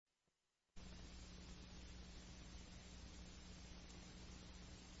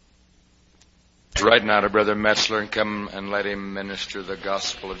right now to Brother Metzler and come and let him minister the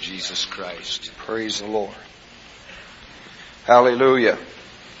gospel of Jesus Christ. Praise the Lord. Hallelujah.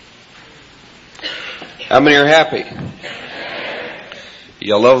 How many are happy?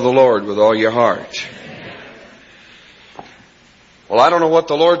 You love the Lord with all your heart. Well, I don't know what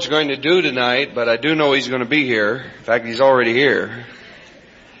the Lord's going to do tonight, but I do know He's going to be here. In fact, He's already here.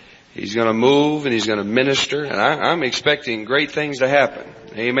 He's going to move and He's going to minister, and I'm expecting great things to happen.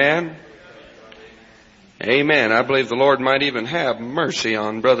 Amen? Amen. I believe the Lord might even have mercy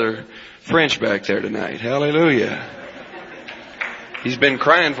on Brother French back there tonight. Hallelujah. He's been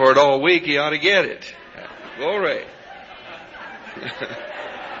crying for it all week. He ought to get it. Glory.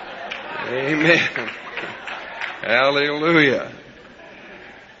 Amen. Hallelujah.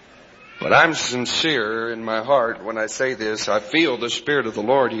 But I'm sincere in my heart when I say this. I feel the Spirit of the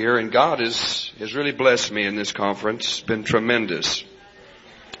Lord here, and God has really blessed me in this conference. It's been tremendous.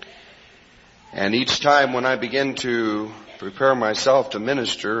 And each time when I begin to prepare myself to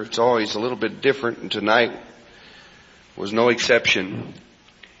minister, it's always a little bit different, and tonight was no exception.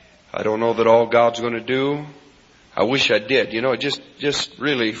 I don't know that all God's going to do. I wish I did. You know, it just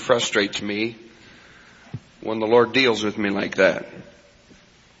really frustrates me when the Lord deals with me like that.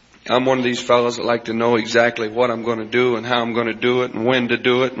 I'm one of these fellows that like to know exactly what I'm going to do and how I'm going to do it and when to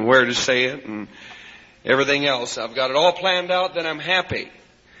do it and where to say it and everything else. I've got it all planned out, then I'm happy.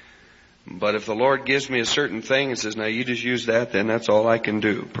 But if the Lord gives me a certain thing and says, now you just use that, then that's all I can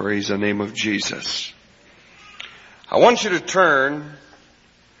do. Praise the name of Jesus. I want you to turn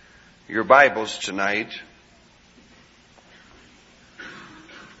your Bibles tonight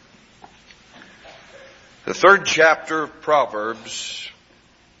the 3rd chapter of Proverbs.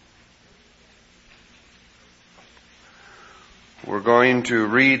 We're going to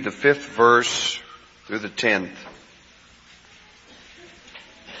read the 5th verse through the 10th.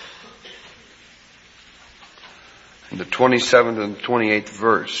 And the 27th and 28th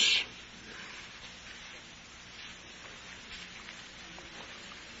verse.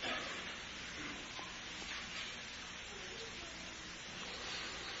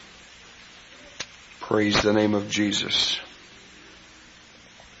 Praise the name of Jesus.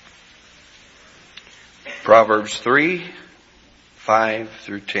 Proverbs 3, 5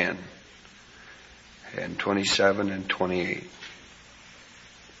 through 10, and 27 and 28.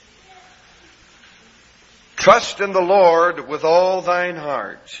 Trust in the Lord with all thine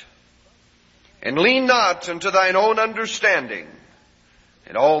heart, and lean not unto thine own understanding.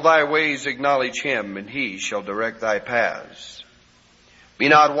 In all thy ways acknowledge Him, and He shall direct thy paths. Be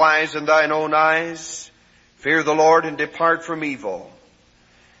not wise in thine own eyes. Fear the Lord and depart from evil.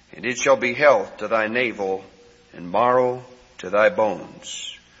 And it shall be health to thy navel and marrow to thy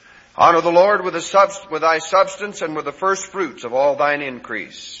bones. Honor the Lord with thy substance and with the first fruits of all thine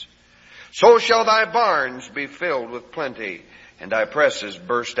increase. So shall thy barns be filled with plenty, and thy presses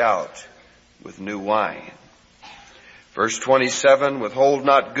burst out with new wine. Verse 27, withhold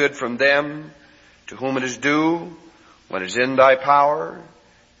not good from them to whom it is due, when it is in thy power,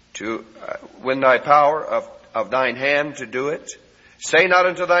 when thy power of thine hand to do it. Say not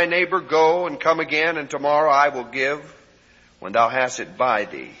unto thy neighbor, go and come again, and tomorrow I will give, when thou hast it by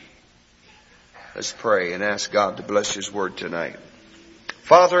thee. Let's pray and ask God to bless His word tonight.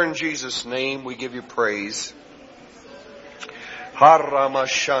 Father, in Jesus' name, we give you praise.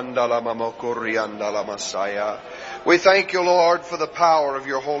 We thank you, Lord, for the power of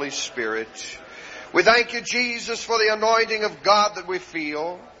your Holy Spirit. We thank you, Jesus, for the anointing of God that we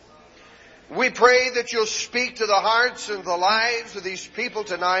feel. We pray that you'll speak to the hearts and the lives of these people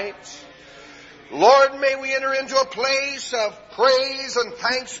tonight. Lord, may we enter into a place of praise and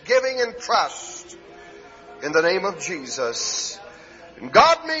thanksgiving and trust in the name of Jesus. And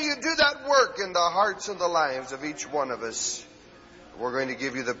God, may you do that work in the hearts and the lives of each one of us. We're going to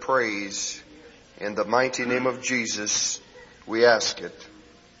give you the praise. In the mighty name of Jesus, we ask it.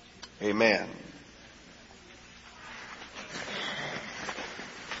 Amen.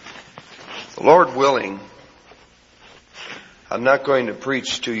 The Lord willing, I'm not going to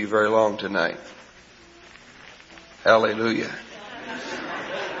preach to you very long tonight. Hallelujah.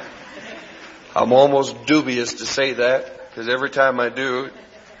 I'm almost dubious to say that, because every time I do,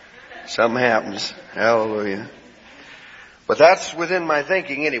 something happens. Hallelujah. But that's within my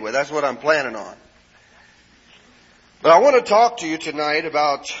thinking anyway. That's what I'm planning on. But I want to talk to you tonight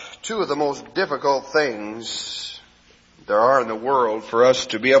about two of the most difficult things there are in the world for us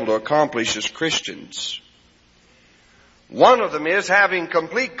to be able to accomplish as Christians. One of them is having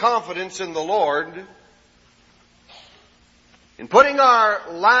complete confidence in the Lord in putting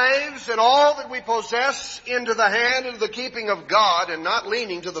our lives and all that we possess into the hand and the keeping of God, and not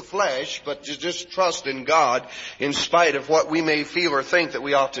leaning to the flesh, but to just trust in God in spite of what we may feel or think that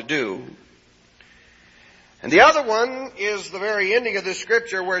we ought to do. And the other one is the very ending of the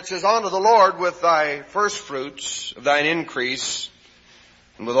scripture where it says, honor the Lord with thy first fruits of thine increase,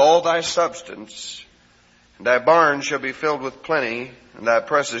 and with all thy substance. And thy barns shall be filled with plenty, and thy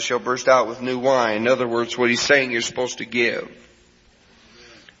presses shall burst out with new wine. In other words, what he's saying you're supposed to give.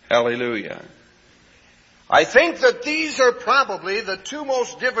 Hallelujah. I think that these are probably the two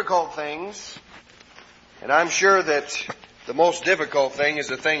most difficult things, and I'm sure that the most difficult thing is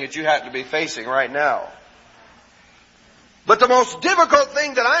the thing that you happen to be facing right now. But the most difficult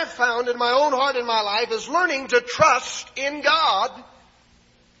thing that I've found in my own heart in my life is learning to trust in God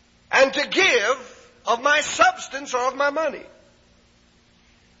and to give of my substance or of my money.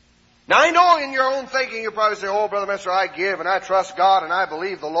 Now I know in your own thinking you probably say, oh, Brother Mister, I give and I trust God and I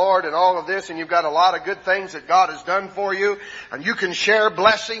believe the Lord and all of this, and you've got a lot of good things that God has done for you, and you can share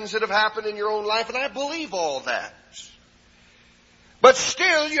blessings that have happened in your own life, and I believe all that. But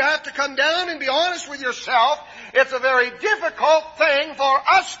still, you have to come down and be honest with yourself. It's a very difficult thing for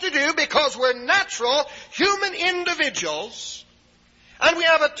us to do because we're natural human individuals. And we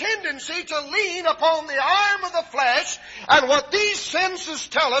have a tendency to lean upon the arm of the flesh and what these senses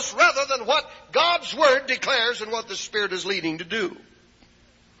tell us rather than what God's Word declares and what the Spirit is leading to do.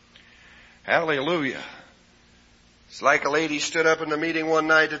 Hallelujah. It's like a lady stood up in the meeting one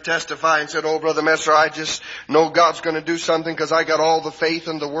night to testify and said, oh, Brother Messer, I just know God's going to do something because I got all the faith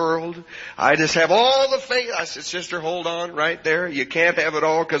in the world. I just have all the faith. I said, sister, hold on right there. You can't have it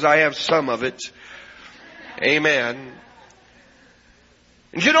all because I have some of it. Amen.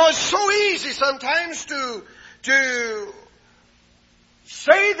 And you know, it's so easy sometimes to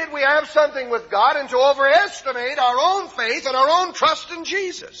say that we have something with God and to overestimate our own faith and our own trust in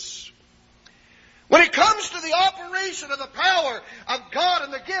Jesus. When it comes to the operation of the power of God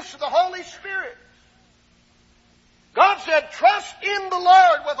and the gifts of the Holy Spirit, God said, trust in the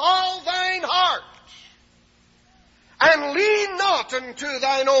Lord with all thine heart, and lean not unto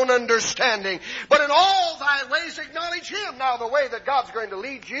thine own understanding, but in all thy ways acknowledge Him. Now, the way that God's going to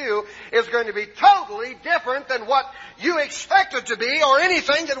lead you is going to be totally different than what you expect it to be or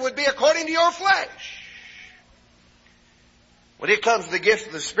anything that would be according to your flesh. When it comes to the gifts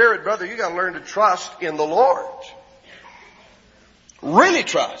of the Spirit, brother, you got to learn to trust in the Lord. Really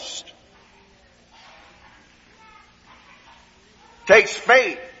trust. Takes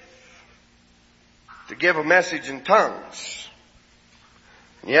faith to give a message in tongues.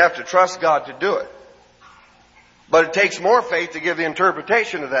 You have to trust God to do it. But it takes more faith to give the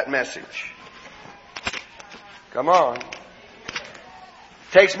interpretation of that message. Come on.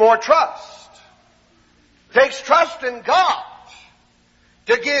 Takes more trust. Takes trust in God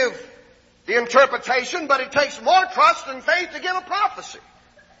to give the interpretation, but it takes more trust and faith to give a prophecy.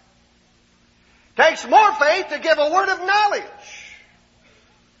 Takes more faith to give a word of knowledge.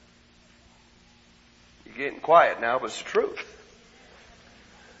 You're getting quiet now, but it's the truth.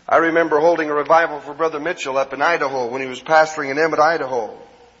 I remember holding a revival for Brother Mitchell up in Idaho when he was pastoring in Emmett, Idaho.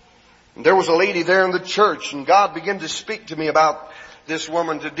 And there was a lady there in the church, and God began to speak to me about this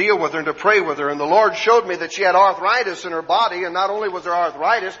woman, to deal with her and to pray with her. And the Lord showed me that she had arthritis in her body, and not only was there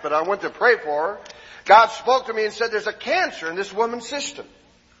arthritis, but I went to pray for her. God spoke to me and said, there's a cancer in this woman's system.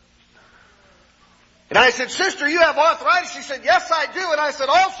 And I said, sister, you have arthritis? She said, yes, I do. And I said,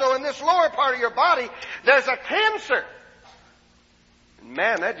 also in this lower part of your body, there's a cancer. And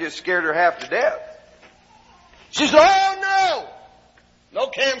man, that just scared her half to death. She said, oh no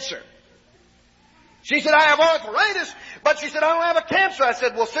cancer. She said, I have arthritis, but she said, I don't have a cancer. I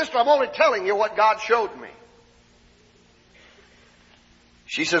said, well, sister, I'm only telling you what God showed me.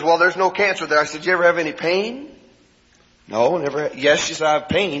 She says, well, there's no cancer there. I said, do you ever have any pain? No, never. Yes, she said, I have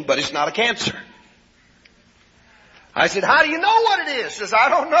pain, but it's not a cancer. I said, how do you know what it is? She says, I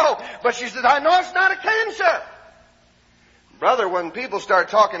don't know. But she said, I know it's not a cancer. Brother, when people start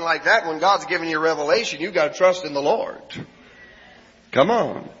talking like that, when God's giving you revelation, you've got to trust in the Lord. Come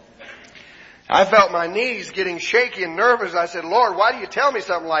on. I felt my knees getting shaky and nervous. I said, Lord, why do you tell me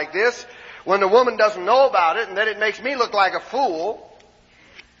something like this when the woman doesn't know about it, and then it makes me look like a fool?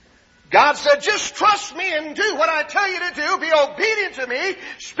 God said, just trust me and do what I tell you to do. Be obedient to me.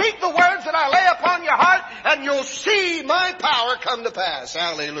 Speak the words that I lay upon your heart, and you'll see my power come to pass.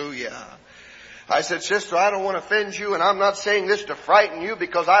 Hallelujah. I said, sister, I don't want to offend you, and I'm not saying this to frighten you,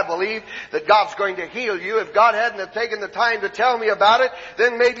 because I believe that God's going to heal you. If God hadn't have taken the time to tell me about it,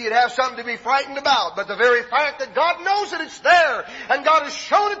 then maybe you'd have something to be frightened about. But the very fact that God knows that it's there, and God has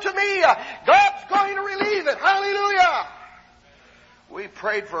shown it to me, God's going to relieve it. Hallelujah. We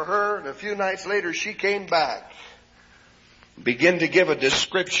prayed for her, and a few nights later she came back. Began to give a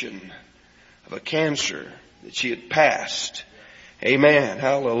description of a cancer that she had passed. Amen.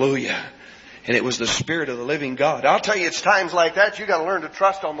 Hallelujah. And it was the Spirit of the living God. I'll tell you, it's times like that you got to learn to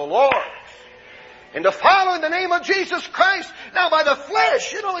trust on the Lord. And to follow in the name of Jesus Christ. Now by the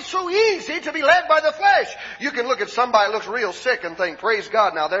flesh, it's so easy to be led by the flesh. You can look at somebody who looks real sick and think, praise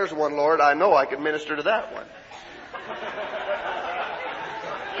God, now there's one, Lord, I know I can minister to that one.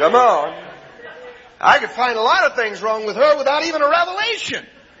 Come on. I could find a lot of things wrong with her without even a revelation.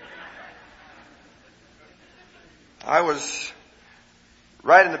 I was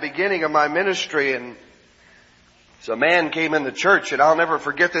right in the beginning of my ministry, and so a man came in the church, and I'll never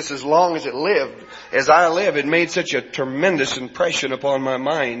forget this as long as it lived. As I live, it made such a tremendous impression upon my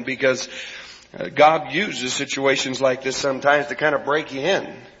mind because God uses situations like this sometimes to kind of break you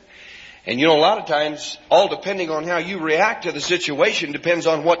in. And a lot of times, all depending on how you react to the situation depends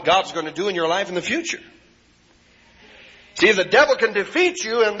on what God's going to do in your life in the future. See, if the devil can defeat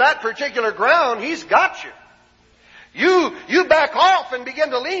you in that particular ground, he's got you. You back off and begin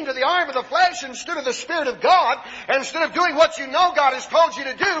to lean to the arm of the flesh instead of the Spirit of God. And instead of doing what you know God has told you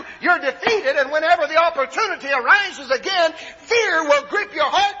to do, you're defeated. And whenever the opportunity arises again, fear will grip your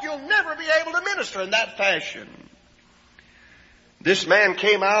heart. You'll never be able to minister in that fashion. This man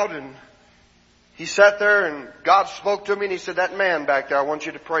came out and he sat there, and God spoke to me, and he said, that man back there, I want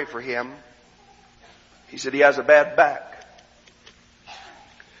you to pray for him. He said, he has a bad back.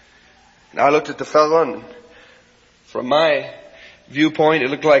 And I looked at the fellow, and from my viewpoint, it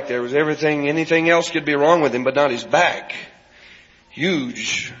looked like there was anything else could be wrong with him, but not his back.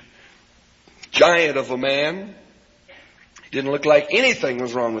 Huge giant of a man. It didn't look like anything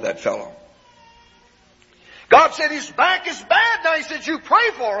was wrong with that fellow. God said his back is bad. Now he said, you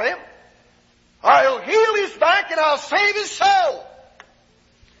pray for him. I'll heal his back and I'll save his soul.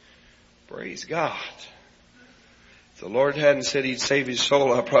 Praise God. If the Lord hadn't said he'd save his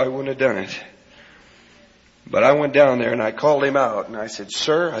soul, I probably wouldn't have done it. But I went down there and I called him out and I said,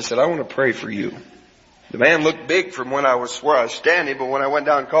 sir, I want to pray for you. The man looked big from where I was standing, but when I went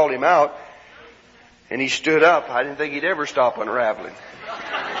down and called him out and he stood up, I didn't think he'd ever stop unraveling.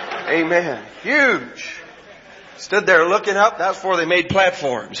 Amen. Huge. Stood there looking up. That's before they made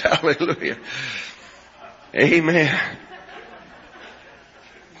platforms. Hallelujah. Amen.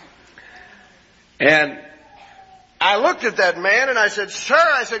 And I looked at that man and I said,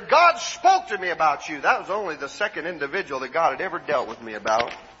 sir, God spoke to me about you. That was only the second individual that God had ever dealt with me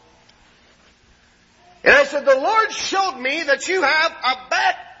about. And I said, the Lord showed me that you have a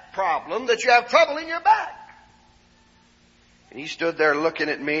back problem, that you have trouble in your back. And he stood there looking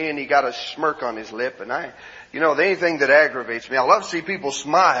at me and he got a smirk on his lip. And anything that aggravates me, I love to see people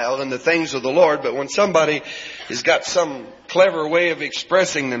smile in the things of the Lord, but when somebody has got some clever way of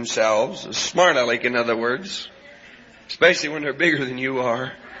expressing themselves, a smart aleck in other words, especially when they're bigger than you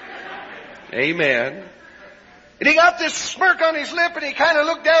are. Amen. And he got this smirk on his lip and he kind of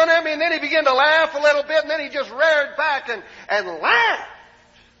looked down at me and then he began to laugh a little bit and then he just reared back and laughed.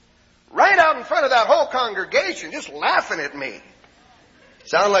 Right out in front of that whole congregation, just laughing at me.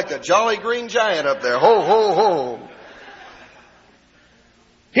 Sound like the Jolly Green Giant up there. Ho, ho, ho.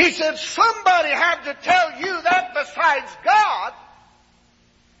 He said, somebody had to tell you that besides God.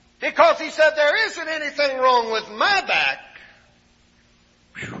 Because he said, there isn't anything wrong with my back.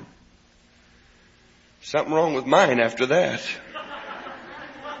 Whew. Something wrong with mine after that.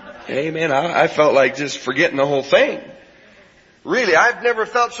 Amen. I felt like just forgetting the whole thing. Really, I've never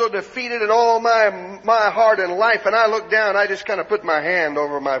felt so defeated in all my heart and life. And I looked down, I just kind of put my hand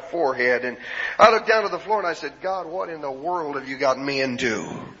over my forehead. And I looked down to the floor and I said, God, what in the world have you gotten me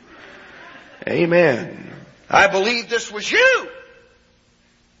into? Amen. I believe this was you.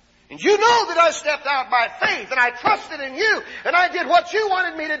 And you know that I stepped out by faith and I trusted in you. And I did what you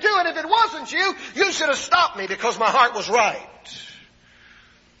wanted me to do. And if it wasn't you, you should have stopped me because my heart was right.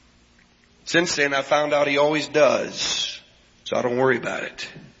 Since then, I found out he always does. So I don't worry about it.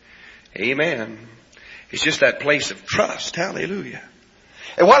 Amen. It's just that place of trust. Hallelujah.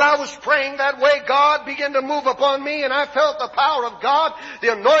 And while I was praying that way, God began to move upon me and I felt the power of God,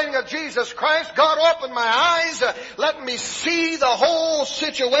 the anointing of Jesus Christ. God opened my eyes, let me see the whole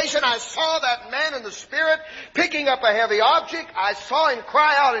situation. I saw that man in the Spirit picking up a heavy object. I saw him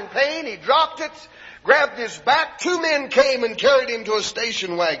cry out in pain. He dropped it. Grabbed his back. 2 men came and carried him to a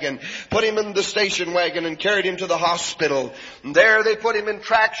station wagon. Put him in the station wagon and carried him to the hospital. And there they put him in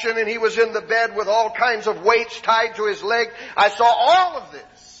traction and he was in the bed with all kinds of weights tied to his leg. I saw all of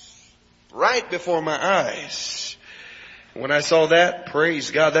this right before my eyes. When I saw that,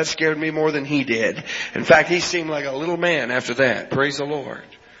 praise God, that scared me more than he did. In fact, he seemed like a little man after that. Praise the Lord.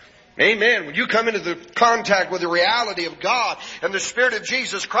 Amen. When you come into the contact with the reality of God and the Spirit of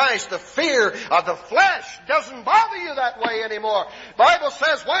Jesus Christ, the fear of the flesh doesn't bother you that way anymore. Bible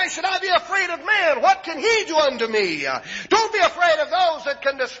says, why should I be afraid of man? What can he do unto me? Don't be afraid of those that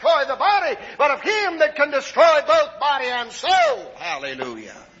can destroy the body, but of him that can destroy both body and soul.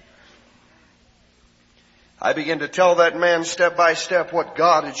 Hallelujah. I began to tell that man step by step what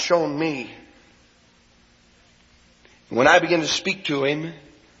God had shown me. When I began to speak to him,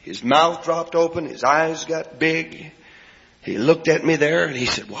 his mouth dropped open, his eyes got big. He looked at me there and he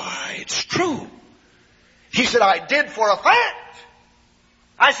said, why, it's true. He said, I did for a fact.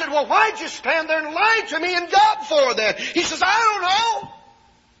 I said, well, why'd you stand there and lie to me and God for that? He says, I don't know.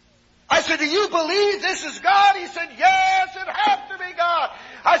 I said, do you believe this is God? He said, yes, it has to be God.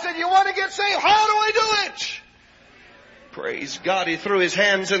 I said, you want to get saved? How do I do it? Praise God. He threw his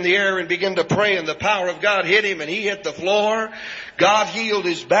hands in the air and began to pray, and the power of God hit him and he hit the floor. God healed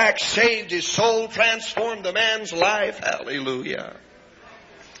his back, saved his soul, transformed the man's life. Hallelujah.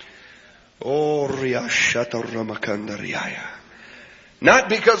 Oh, not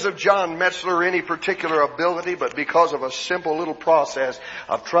because of John Metzler or any particular ability, but because of a simple little process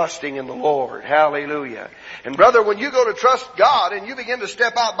of trusting in the Lord. Hallelujah. And brother, when you go to trust God and you begin to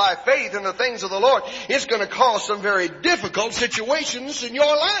step out by faith in the things of the Lord, it's going to cause some very difficult situations in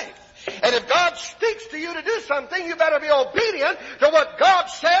your life. And if God speaks to you to do something, you better be obedient to what God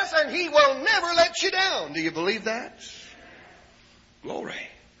says, and He will never let you down. Do you believe that? Glory.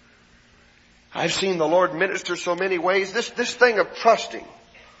 I've seen the Lord minister so many ways. This thing of trusting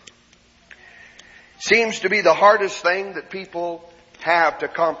seems to be the hardest thing that people have to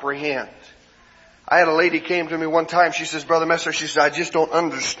comprehend. I had a lady came to me one time. She says, Brother Metzler, she said, I just don't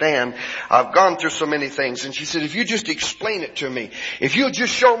understand. I've gone through so many things. And she said, if you just explain it to me, if you'll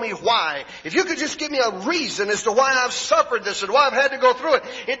just show me why, if you could just give me a reason as to why I've suffered this and why I've had to go through it,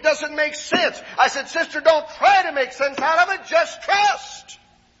 it doesn't make sense. I said, sister, don't try to make sense out of it. Just trust.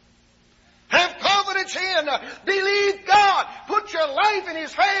 Have confidence in, believe God, put your life in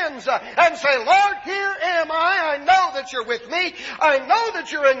His hands and say, Lord, here am I. I know that you're with me. I know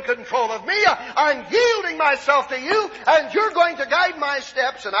that you're in control of me. I'm yielding myself to you and you're going to guide my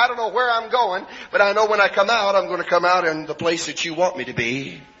steps. And I don't know where I'm going, but I know when I come out, I'm going to come out in the place that you want me to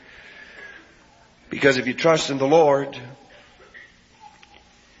be. Because if you trust in the Lord,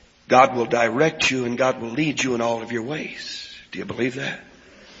 God will direct you and God will lead you in all of your ways. Do you believe that?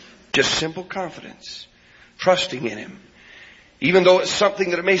 Just simple confidence, trusting in Him. Even though it's something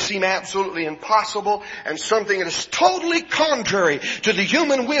that it may seem absolutely impossible and something that is totally contrary to the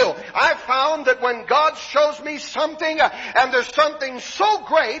human will. I've found that when God shows me something and there's something so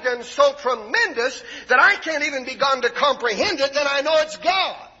great and so tremendous that I can't even begin to comprehend it, then I know it's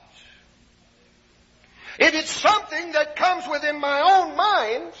God. If it's something that comes within my own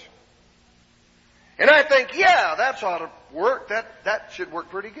mind, and I think, yeah, that's ought to work. That should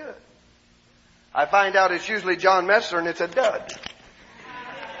work pretty good. I find out it's usually John Metzler and it's a dud.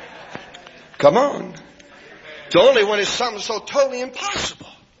 Come on. It's only when it's something so totally impossible.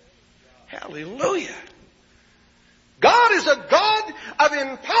 Hallelujah. God is a God of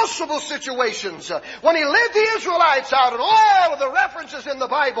impossible situations. When He led the Israelites out and all of the references in the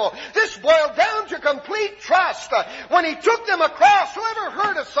Bible, this boiled down to complete trust. When He took them across, whoever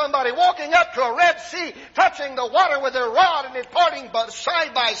heard of somebody walking up to a Red Sea, touching the water with their rod and it parting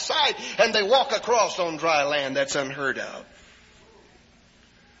side by side, and they walk across on dry land? That's unheard of.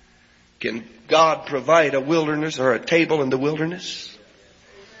 Can God provide a wilderness or a table in the wilderness?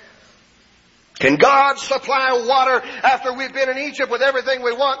 Can God supply water after we've been in Egypt with everything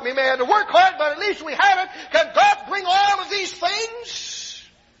we want? We may have to work hard, but at least we have it. Can God bring all of these things?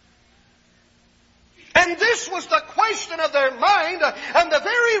 And this was the question of their mind, and the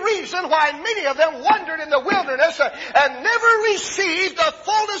very reason why many of them wandered in the wilderness and never received the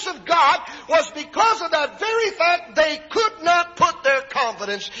fullness of God was because of that very fact they could not put their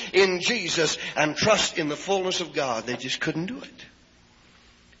confidence in Jesus and trust in the fullness of God. They just couldn't do it.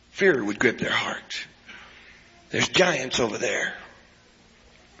 Fear would grip their heart. There's giants over there.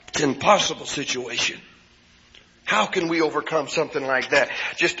 It's an impossible situation. How can we overcome something like that?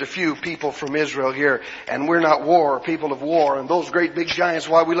 Just a few people from Israel here, and we're not people of war, and those great big giants,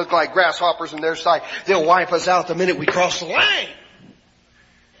 why we look like grasshoppers in their sight, they'll wipe us out the minute we cross the line.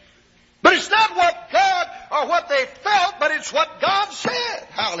 But it's not what God or what they felt, but it's what God said.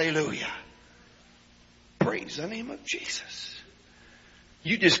 Hallelujah. Praise the name of Jesus.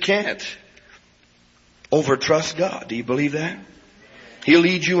 You just can't overtrust God. Do you believe that? He'll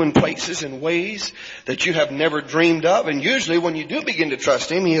lead you in places and ways that you have never dreamed of. And usually when you do begin to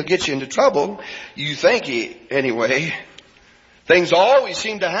trust Him, He'll get you into trouble. You think anyway. Things always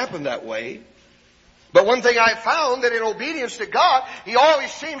seem to happen that way. But one thing I found, that in obedience to God, He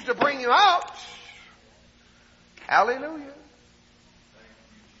always seems to bring you out. Hallelujah.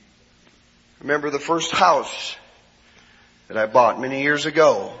 Remember the first house that I bought many years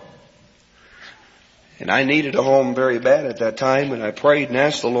ago. And I needed a home very bad at that time, and I prayed and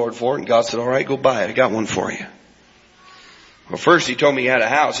asked the Lord for it, and God said, all right, go buy it. I got one for you. Well, first He told me He had a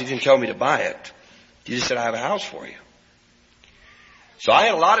house. He didn't tell me to buy it. He just said, I have a house for you. So I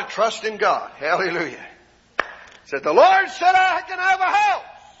had a lot of trust in God. Hallelujah. Said, the Lord said I can have a house.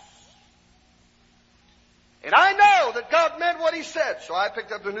 And I know that God meant what He said. So I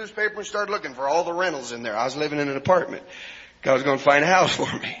picked up the newspaper and started looking for all the rentals in there. I was living in an apartment. God was going to find a house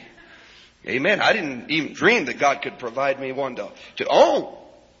for me. Amen. I didn't even dream that God could provide me one to own.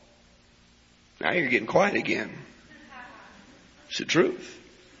 Now you're getting quiet again. It's the truth.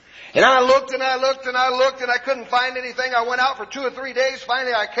 And I looked and I looked and I looked and I couldn't find anything. I went out for 2 or 3 days.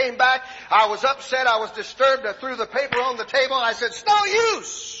 Finally I came back. I was upset. I was disturbed. I threw the paper on the table. I said, it's no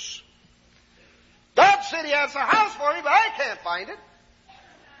use. God said He has a house for me, but I can't find it.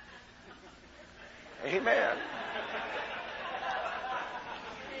 Amen.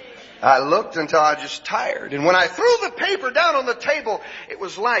 I looked until I was just tired. And when I threw the paper down on the table, it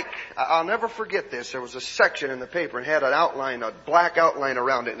was like, I'll never forget this. There was a section in the paper and had an outline, a black outline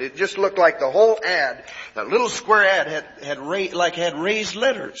around it. And it just looked like the whole ad, that little square ad had raised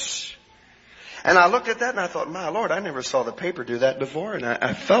letters. And I looked at that and I thought, my Lord, I never saw the paper do that before. And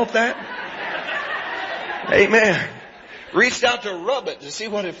I felt that. Amen. Reached out to rub it to see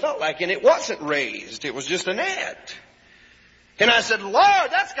what it felt like. And it wasn't raised. It was just an ad. And I said, Lord,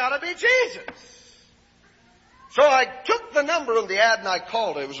 that's got to be Jesus. So I took the number of the ad and I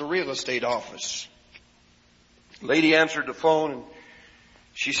called it. It was a real estate office. Lady answered the phone and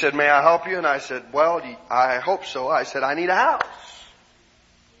she said, may I help you? And I said, well, I hope so. I said, I need a house.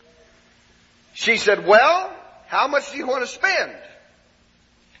 She said, well, how much do you want to spend?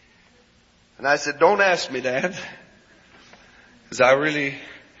 And I said, don't ask me that. Because I really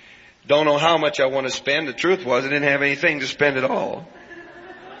don't know how much I want to spend. The truth was I didn't have anything to spend at all.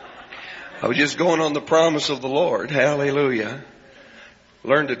 I was just going on the promise of the Lord. Hallelujah.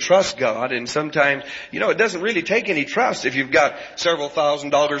 Learn to trust God. And sometimes, it doesn't really take any trust. If you've got several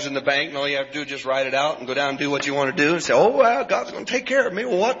 $1,000s in the bank and all you have to do is just write it out and go down and do what you want to do and say, oh, well, God's going to take care of me.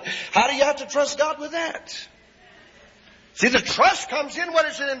 Well, how do you have to trust God with that? See, the trust comes in when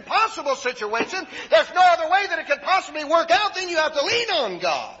it's an impossible situation. There's no other way that it could possibly work out. Then you have to lean on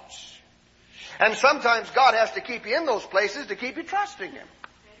God. And sometimes God has to keep you in those places to keep you trusting Him.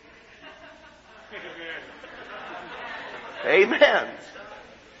 Amen.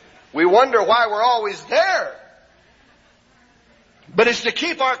 We wonder why we're always there. But it's to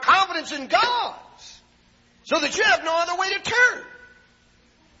keep our confidence in God so that you have no other way to turn.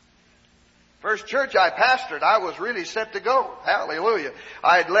 First church I pastored, I was really set to go. Hallelujah.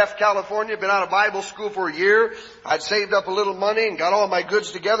 I had left California, been out of Bible school for a year. I'd saved up a little money and got all my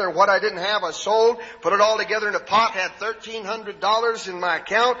goods together. And what I didn't have, I sold, put it all together in a pot, had $1,300 in my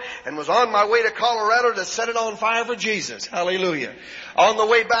account, and was on my way to Colorado to set it on fire for Jesus. Hallelujah. On the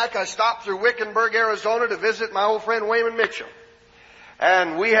way back, I stopped through Wickenburg, Arizona to visit my old friend Wayman Mitchell.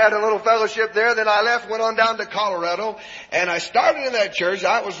 And we had a little fellowship there. Then I left, went on down to Colorado. And I started in that church.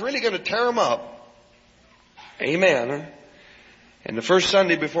 I was really going to tear them up. Amen. And the first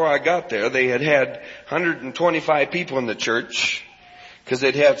Sunday before I got there, they had 125 people in the church because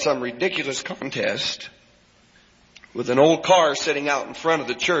they'd had some ridiculous contest with an old car sitting out in front of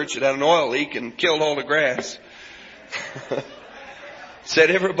the church. It had an oil leak and killed all the grass. Said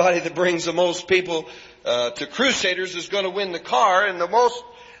everybody that brings the most people to Crusaders is going to win the car, and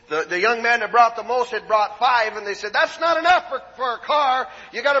the young man that brought the most had brought 5, and they said, that's not enough for a car,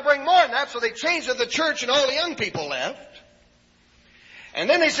 you got to bring more than that. So they changed it at the church and all the young people left. And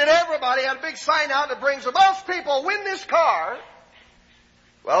then they said everybody had a big sign out that brings the most people win this car.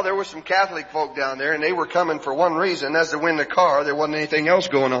 Well, there were some Catholic folk down there, and they were coming for one reason, that's to win the car. There wasn't anything else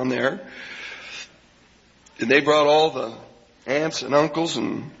going on there. And they brought all the aunts and uncles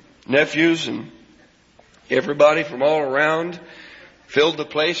and nephews and everybody from all around, filled the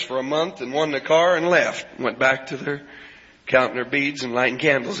place for a month and won the car and left. Went back to their counting their beads and lighting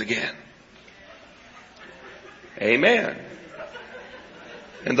candles again. Amen.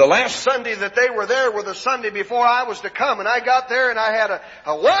 And the last Sunday that they were there was the Sunday before I was to come. And I got there and I had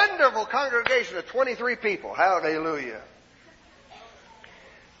a wonderful congregation of 23 people. Hallelujah.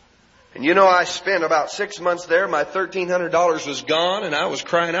 And you know, I spent about 6 months there. My $1,300 was gone, and I was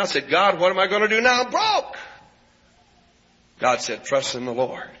crying out. I said, God, what am I going to do now? I'm broke. God said, trust in the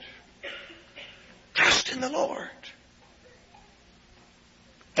Lord. Trust in the Lord.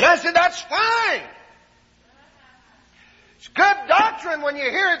 And I said, that's fine. It's good doctrine when you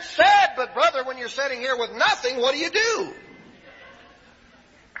hear it said, but brother, when you're sitting here with nothing, what do?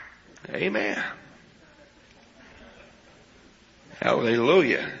 Amen.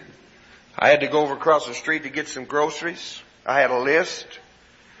 Hallelujah. I had to go over across the street to get some groceries. I had a list,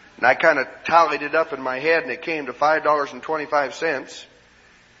 and I kind of tallied it up in my head, and it came to $5.25.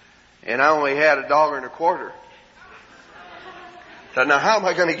 And I only had $1.25. So now how am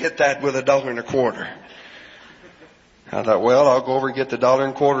I going to get that with $1.25? I thought, well, I'll go over and get the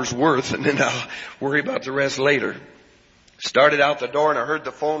 $1.25 worth, and then I'll worry about the rest later. Started out the door, and I heard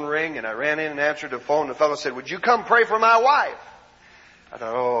the phone ring, and I ran in and answered the phone. The fellow said, would you come pray for my wife? I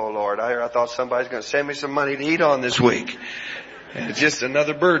thought, oh, Lord, I thought somebody's going to send me some money to eat on this week. And it's just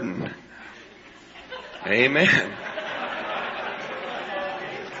another burden. Amen.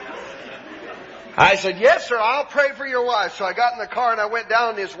 I said, yes, sir, I'll pray for your wife. So I got in the car and I went down,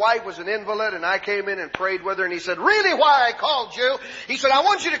 and his wife was an invalid, and I came in and prayed with her, and he said, really why I called you? He said, I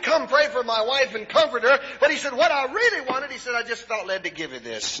want you to come pray for my wife and comfort her. But he said, what I really wanted, he said, I just felt led to give you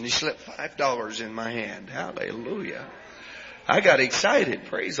this. And he slipped $5 in my hand. Hallelujah. I got excited.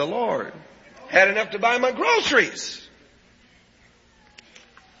 Praise the Lord. Had enough to buy my groceries.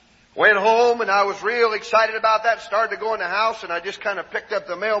 Went home, and I was real excited about that. Started to go in the house, and I just kind of picked up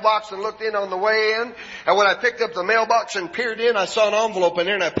the mailbox and looked in on the way in. And when I picked up the mailbox and peered in, I saw an envelope in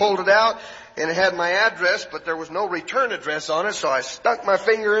there, and I pulled it out, and it had my address, but there was no return address on it. So I stuck my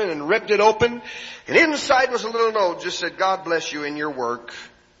finger in and ripped it open, and inside was a little note. Just said, God bless you in your work.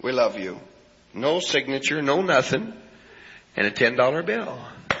 We love you. No signature, no nothing, and a $10 bill.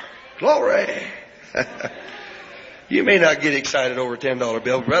 Glory. You may not get excited over a $10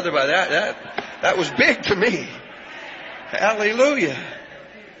 bill, brother, but that was big to me. Hallelujah.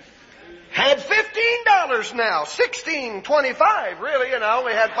 Had $15 now, $16.25 really, and I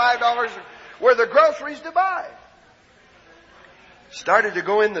only had $5 worth of groceries to buy. Started to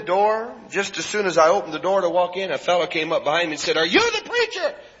go in the door. Just as soon as I opened the door to walk in, a fellow came up behind me and said, are you the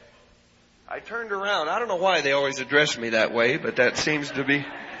preacher? I turned around. I don't know why they always address me that way, but that seems to be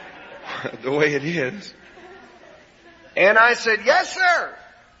the way it is. And I said, yes, sir.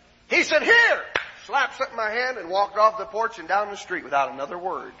 He said, here. Slapped something in my hand and walked off the porch and down the street without another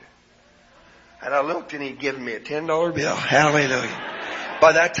word. And I looked, and he'd given me a $10 bill. Hallelujah.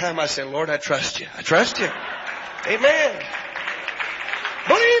 By that time I said, Lord, I trust you. I trust you. Amen.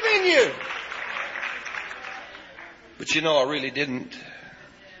 Believe in you. But you know, I really didn't.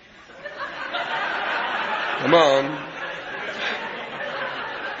 Come on.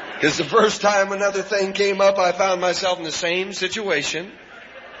 Because the first time another thing came up, I found myself in the same situation.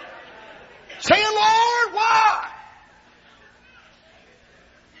 Saying, Lord, why?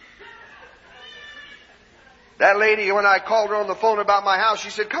 That lady, when I called her on the phone about my house, she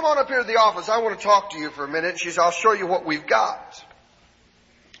said, come on up here to the office. I want to talk to you for a minute. She said, I'll show you what we've got.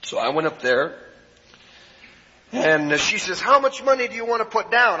 So I went up there. And she says, how much money do you want to put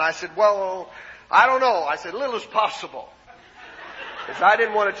down? I said, well, I don't know. I said, little as possible. Because I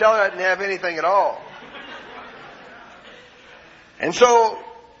didn't want to tell her I didn't have anything at all. And so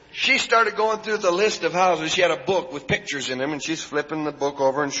she started going through the list of houses. She had a book with pictures in them, and she's flipping the book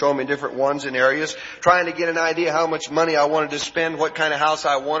over and showing me different ones and areas, trying to get an idea how much money I wanted to spend, what kind of house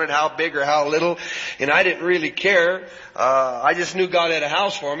I wanted, how big or how little. And I didn't really care. I just knew God had a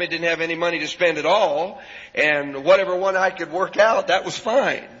house for me. Didn't have any money to spend at all. And whatever one I could work out, that was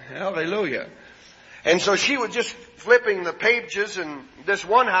fine. Hallelujah. And so she was just flipping the pages, and this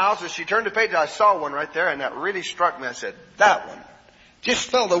one house, as she turned the page, I saw one right there, and that really struck me. I said, that one. Just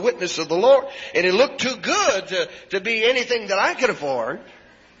felt the witness of the Lord. And it looked too good to be anything that I could afford.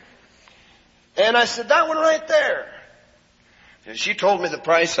 And I said, that one right there. And she told me the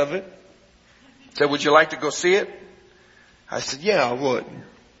price of it. Said, would you like to go see it? I said, yeah, I would.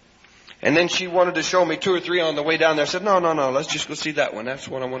 And then she wanted to show me 2 or 3 on the way down there. I said, no, let's just go see that one. That's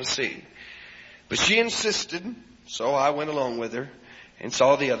what I want to see. But she insisted, so I went along with her and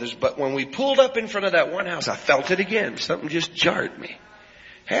saw the others. But when we pulled up in front of that one house, I felt it again. Something just jarred me.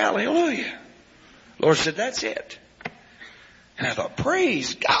 Hallelujah. Lord said, that's it. And I thought,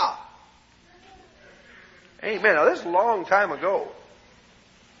 praise God. Amen. Now, this is a long time ago.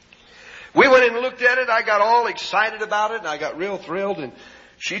 We went in and looked at it. I got all excited about it, and I got real thrilled. And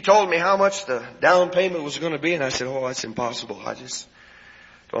she told me how much the down payment was going to be. And I said, oh, that's impossible. I just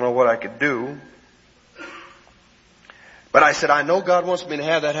don't know what I could do. But I said, I know God wants me to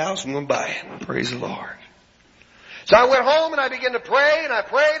have that house. I'm going to buy it. Praise the Lord. So I went home and I began to pray, and I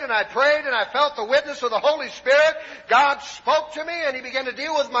prayed and I prayed, and I felt the witness of the Holy Spirit. God spoke to me and He began to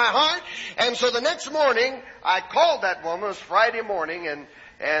deal with my heart. And so the next morning, I called that woman. It was Friday morning,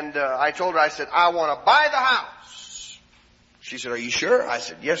 and I told her, I said, I want to buy the house. She said, are you sure? I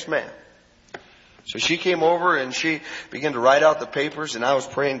said, yes, ma'am. So she came over and she began to write out the papers, and I was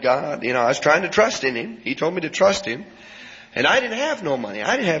praying God. I was trying to trust in Him. He told me to trust Him. And I didn't have no money.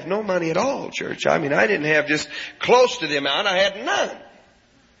 I didn't have no money at all, church. I didn't have just close to the amount. I had none.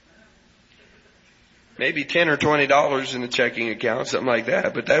 Maybe $10 or $20 in the checking account, something like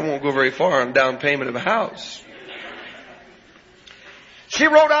that. But that won't go very far on down payment of a house. She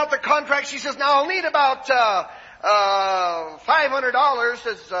wrote out the contract. She says, now I'll need about $500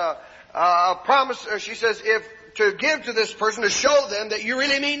 as a promise. She says, if to give to this person to show them that you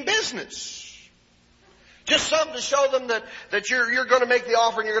really mean business. Just something to show them that you're going to make the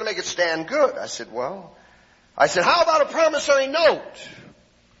offer and you're going to make it stand good. I said, how about a promissory note?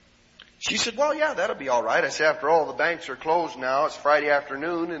 She said, well, yeah, that'll be all right. I said, after all, the banks are closed now. It's Friday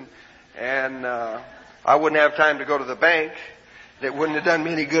afternoon, and I wouldn't have time to go to the bank. It wouldn't have done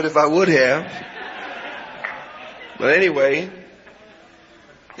me any good if I would have. But anyway,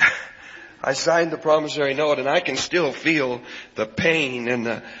 I signed the promissory note, and I can still feel the pain and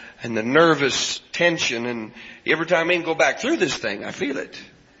the nervous tension. And every time I even go back through this thing, I feel it.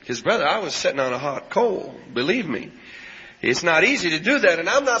 Because, brother, I was sitting on a hot coal. Believe me. It's not easy to do that, and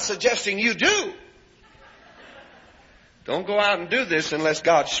I'm not suggesting you do. Don't go out and do this unless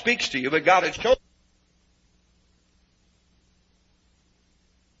God speaks to you. But God has shown.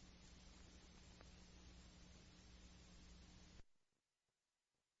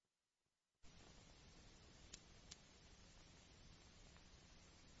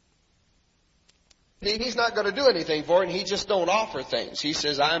 He's not going to do anything for it, and He just don't offer things. He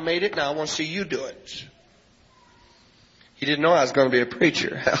says, I made it, now I want to see you do it. He didn't know I was going to be a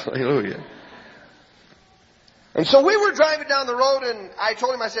preacher. Hallelujah. And so we were driving down the road, and I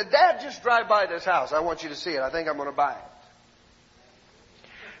told him, I said, Dad, just drive by this house. I want you to see it. I think I'm going to buy it.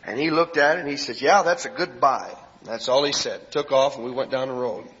 And he looked at it, and he said, yeah, that's a good buy. That's all he said. Took off, and we went down the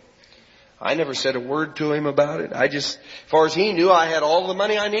road. I never said a word to him about it. As far as he knew, I had all the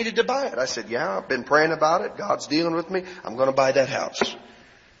money I needed to buy it. I said, yeah, I've been praying about it. God's dealing with me. I'm going to buy that house.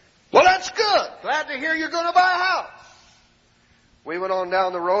 Well, that's good. Glad to hear you're going to buy a house. We went on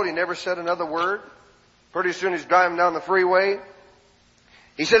down the road. He never said another word. Pretty soon he's driving down the freeway.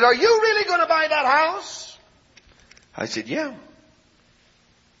 He said, are you really going to buy that house? I said, yeah.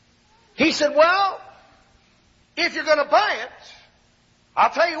 He said, well, if you're going to buy it, I'll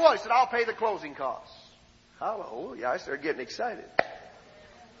tell you what. He said, I'll pay the closing costs. Hallelujah. I started getting excited.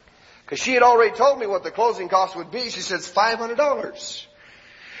 Because she had already told me what the closing costs would be. She said, it's $500.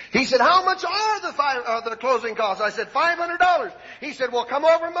 He said, how much are the closing costs? I said, $500. He said, well, come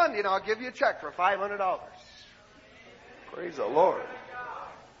over Monday and I'll give you a check for $500. Praise the Lord.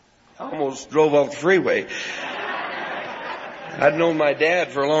 I almost drove off the freeway. I'd known my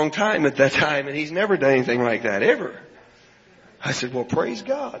dad for a long time at that time, and he's never done anything like that, ever. I said, well, praise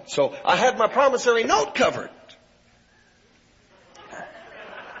God. So I had my promissory note covered.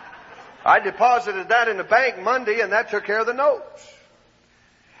 I deposited that in the bank Monday, and that took care of the notes.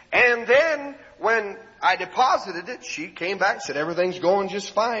 And then when I deposited it, she came back and said, everything's going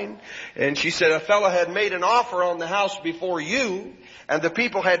just fine. And she said, a fellow had made an offer on the house before you, and the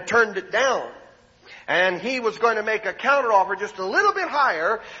people had turned it down. And he was going to make a counter offer just a little bit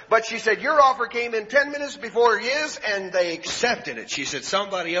higher, but she said, your offer came in 10 minutes before his, and they accepted it. She said,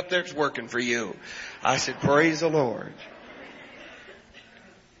 somebody up there's working for you. I said, praise the Lord.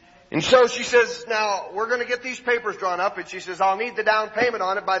 And so she says, now, we're going to get these papers drawn up, and she says, I'll need the down payment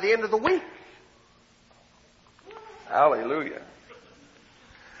on it by the end of the week. Hallelujah.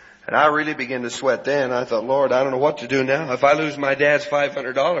 And I really began to sweat then. I thought, Lord, I don't know what to do now. If I lose my dad's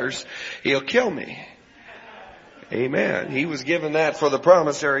 $500, He'll kill me. Amen. He was given that for the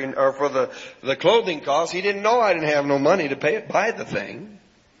promissory, or for the clothing costs. He didn't know I didn't have no money to buy the thing.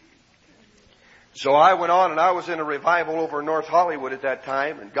 So I went on, and I was in a revival over in North Hollywood at that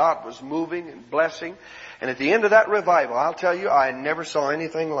time, and God was moving and blessing. And at the end of that revival, I'll tell you, I never saw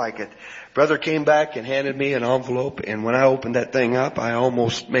anything like it. Brother came back and handed me an envelope, and when I opened that thing up, I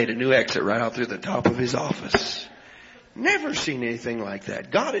almost made a new exit right out through the top of his office. Never seen anything like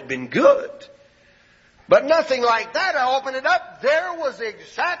that. God had been good. But nothing like that. I opened it up. There was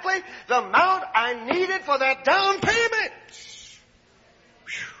exactly the amount I needed for that down payment.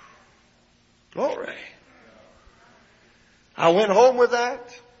 Whew. Glory. I went home with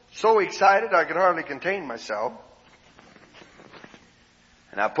that. So excited I could hardly contain myself.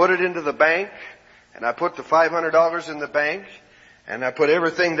 And I put it into the bank, and I put the $500 in the bank, and I put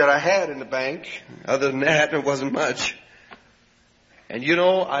everything that I had in the bank. Other than that, it wasn't much. And you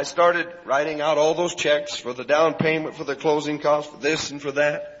know, I started writing out all those checks for the down payment, for the closing costs, for this and for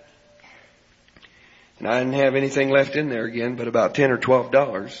that. And I didn't have anything left in there again but about $10 or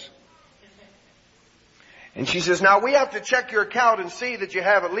 $12. And she says, now we have to check your account and see that you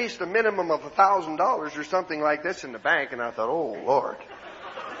have at least a minimum of $1,000 or something like this in the bank. And I thought, oh Lord,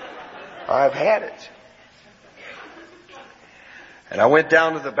 I've had it. And I went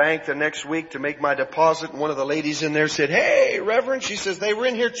down to the bank the next week to make my deposit, and one of the ladies in there said, hey, Reverend, she says, they were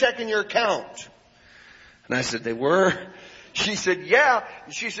in here checking your account. And I said, they were? She said, yeah.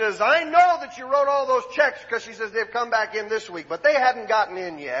 And she says, I know that you wrote all those checks because she says they've come back in this week, but they hadn't gotten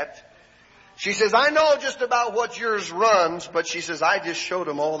in yet. She says, I know just about what yours runs, but she says, I just showed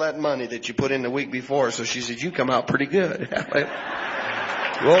them all that money that you put in the week before. So she said, you come out pretty good.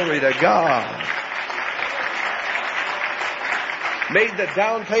 Glory to God. Made the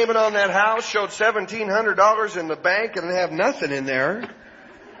down payment on that house, showed $1,700 in the bank, and have nothing in there.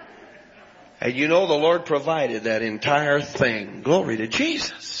 And you know the Lord provided that entire thing. Glory to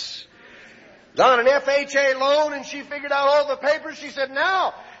Jesus. On an FHA loan, and she figured out all the papers. She said,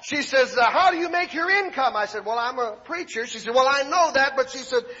 now, she says, how do you make your income? I said, well, I'm a preacher. She said, well, I know that, but she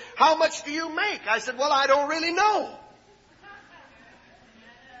said, how much do you make? I said, well, I don't really know.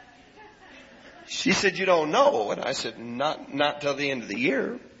 She said, you don't know. And I said, not till the end of the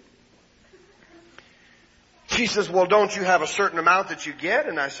year. She says, well, don't you have a certain amount that you get?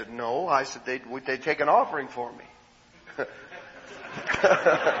 And I said, no. I said, they take an offering for me.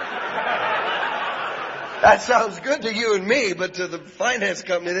 That sounds good to you and me, but to the finance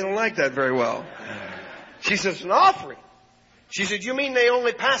company, they don't like that very well. She says, an offering. She said, you mean they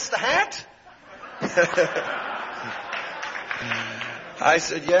only pass the hat? I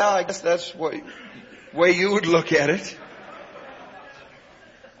said, yeah, I guess that's the way you would look at it.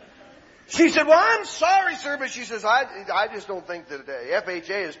 She said, well, I'm sorry, sir, but she says, I just don't think that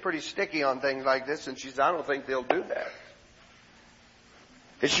FHA is pretty sticky on things like this, and she says, I don't think they'll do that.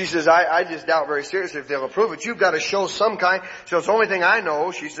 And she says, I just doubt very seriously if they'll approve it. You've got to show some kind. So it's the only thing I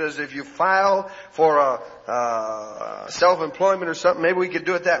know. She says, if you file for a self-employment or something, maybe we could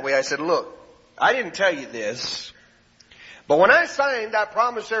do it that way. I said, look, I didn't tell you this, but when I signed that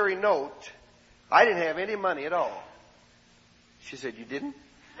promissory note, I didn't have any money at all. She said, you didn't?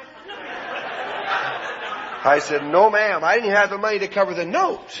 I said, no, ma'am. I didn't have the money to cover the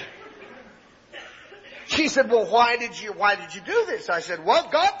note. She said, well, why did you do this? I said, well,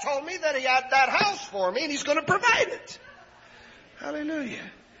 God told me that He had that house for me and He's going to provide it. Hallelujah.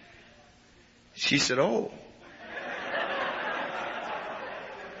 She said, oh.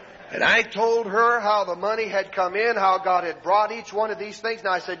 And I told her how the money had come in, how God had brought each one of these things.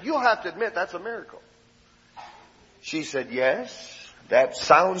 Now I said, you'll have to admit that's a miracle. She said, yes, that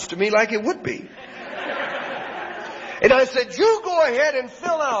sounds to me like it would be. And I said, you go ahead and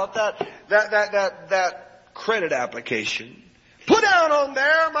fill out that credit application. Put down on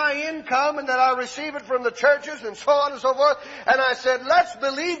there my income and that I receive it from the churches and so on and so forth. And I said, let's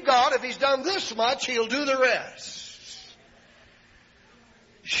believe God. If He's done this much, He'll do the rest.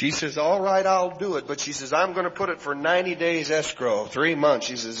 She says, all right, I'll do it. But she says, I'm going to put it for 90 days escrow, 3 months.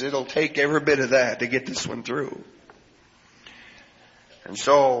 She says, it'll take every bit of that to get this one through. And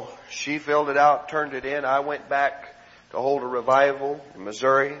so she filled it out, turned it in. I went back to hold a revival in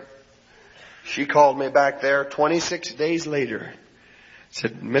Missouri. She called me back there 26 days later.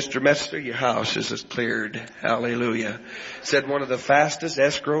 Said, Mr. Metzler, your house is cleared. Hallelujah. Said, one of the fastest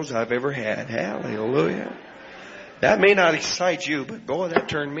escrows I've ever had. Hallelujah. That may not excite you, but boy, that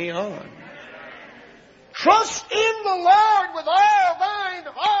turned me on. Trust in the Lord with all thine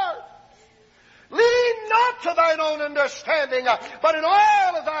heart. Lean not to thine own understanding, but in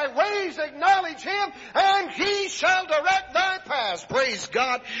all of thy ways acknowledge Him, and He shall direct thy paths. Praise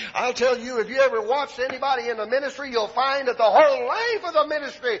God. I'll tell you, if you ever watched anybody in the ministry, you'll find that the whole life of the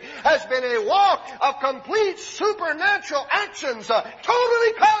ministry has been a walk of complete supernatural actions,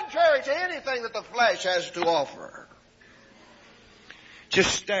 totally contrary to anything that the flesh has to offer.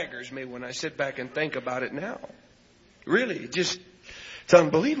 Just staggers me when I sit back and think about it now. Really, it's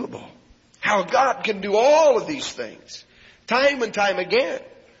unbelievable. How God can do all of these things, time and time again,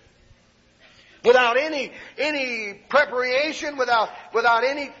 without any preparation, without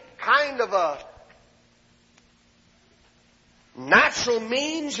any kind of a natural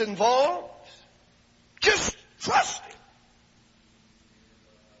means involved. Just trust Him.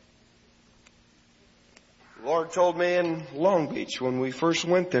 The Lord told me in Long Beach when we first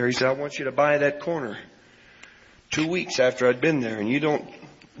went there, He said, I want you to buy that corner 2 weeks after I'd been there, and you don't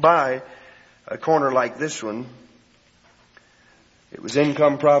buy a corner like this one. It was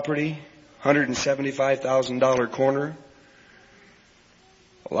income property, $175,000 corner.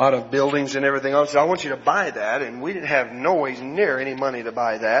 A lot of buildings and everything else. I want you to buy that, and we didn't have nowhere near any money to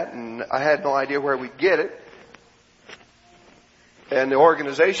buy that, and I had no idea where we'd get it. And the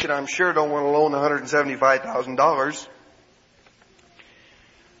organization, I'm sure, don't want to loan $175,000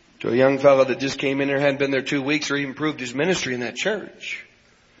 to a young fellow that just came in there, hadn't been there 2 weeks, or even proved his ministry in that church.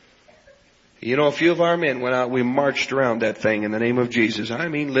 You know, a few of our men went out, we marched around that thing in the name of Jesus. I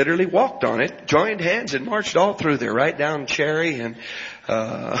mean, literally walked on it, joined hands and marched all through there, right down Cherry and,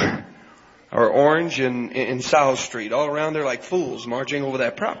 or Orange and in South Street, all around there like fools marching over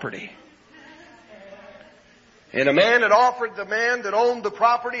that property. And a man had offered the man that owned the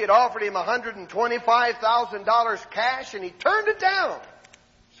property, had offered him $125,000 cash, and he turned it down.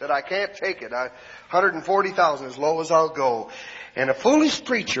 Said, I can't take it. $140,000 as low as I'll go. And a foolish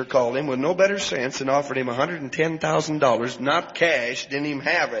preacher called him with no better sense and offered him $110,000, not cash, didn't even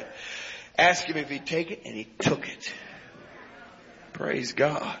have it. Asked him if he'd take it, and he took it. Praise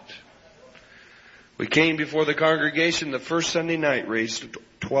God. We came before the congregation the first Sunday night, raised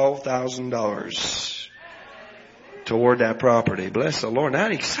 $12,000 toward that property. Bless the Lord.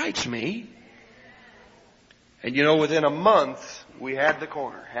 That excites me. And you know, within a month, we had the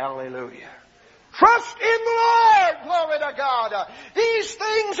corner. Hallelujah. Trust in the Lord. Glory to God. These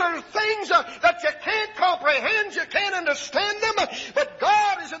things are things that you can't comprehend. You can't understand them. But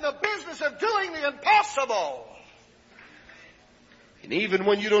God is in the business of doing the impossible. And even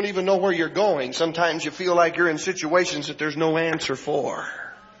when you don't even know where you're going, sometimes you feel like you're in situations that there's no answer for.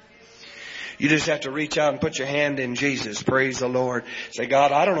 You just have to reach out and put your hand in Jesus. Praise the Lord. Say,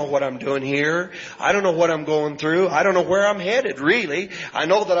 God, I don't know what I'm doing here. I don't know what I'm going through. I don't know where I'm headed, really. I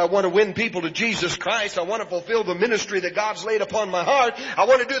know that I want to win people to Jesus Christ. I want to fulfill the ministry that God's laid upon my heart. I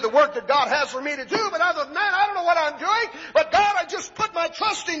want to do the work that God has for me to do. But other than that, I don't know what I'm doing. But God, I just put my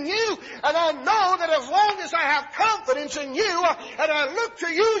trust in you. And I know that as long as I have confidence in you and I look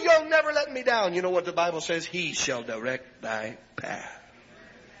to you, you'll never let me down. You know what the Bible says? He shall direct thy path.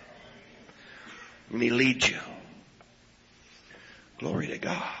 And He leads you. Glory to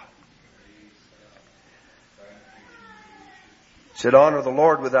God. It said, honor the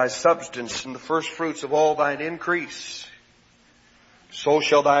Lord with thy substance and the first fruits of all thine increase. So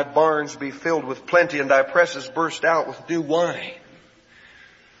shall thy barns be filled with plenty and thy presses burst out with new wine.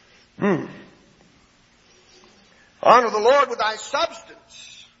 Honor the Lord with thy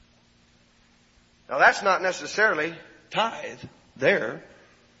substance. Now that's not necessarily tithe there.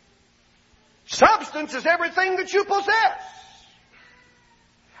 Substance is everything that you possess.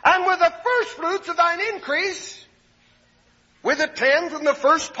 And with the first fruits of thine increase, with the tenth and the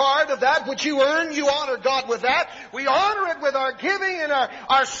first part of that which you earn, you honor God with that. We honor it with our giving and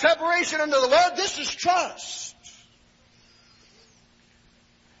our separation unto the Lord. This is trust.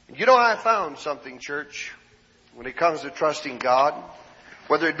 You know, I found something, church, when it comes to trusting God,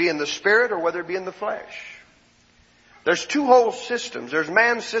 whether it be in the Spirit or whether it be in the flesh. There's two whole systems. There's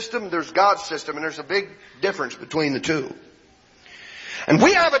man's system, there's God's system, and there's a big difference between the two. And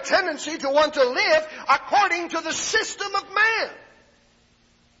we have a tendency to want to live according to the system of man.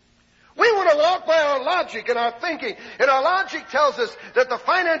 We want to walk by our logic and our thinking. And our logic tells us that the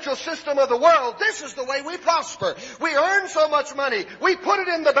financial system of the world, this is the way we prosper. We earn so much money. We put it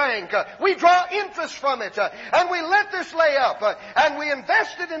in the bank. We draw interest from it. And we let this lay up. And we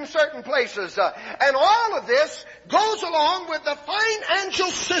invest it in certain places. And all of this goes along with the financial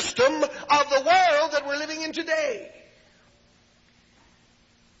system of the world that we're living in today.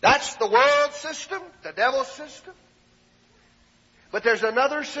 That's the world system, the devil's system. But there's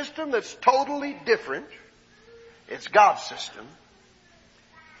another system that's totally different. It's God's system.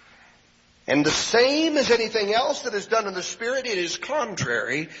 And the same as anything else that is done in the Spirit, it is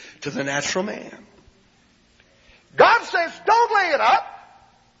contrary to the natural man. God says, don't lay it up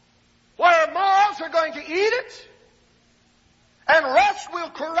where moths are going to eat it and rust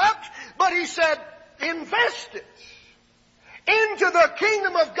will corrupt. But He said, invest it into the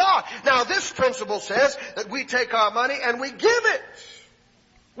kingdom of God. Now this principle says that we take our money and we give it.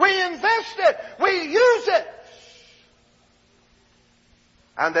 We invest it. We use it.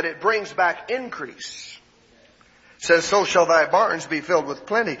 And that it brings back increase. It says, so shall thy barns be filled with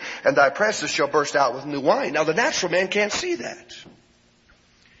plenty and thy presses shall burst out with new wine. Now the natural man can't see that.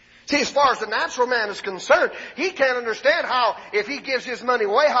 See, as far as the natural man is concerned, he can't understand how, if he gives his money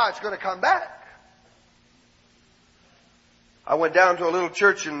away, how it's going to come back. I went down to a little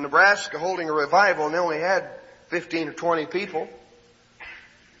church in Nebraska holding a revival, and they only had 15 or 20 people.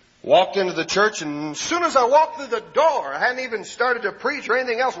 Walked into the church, and as soon as I walked through the door, I hadn't even started to preach or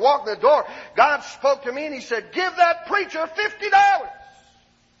anything else, walked in the door, God spoke to me and He said, give that preacher $50. I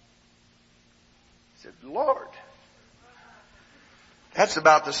said, Lord, that's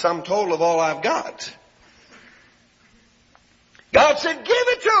about the sum total of all I've got. God said, give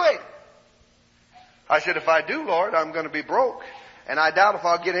it to him. I said, if I do, Lord, I'm going to be broke. And I doubt if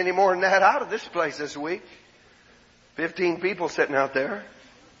I'll get any more than that out of this place this week. 15 people sitting out there.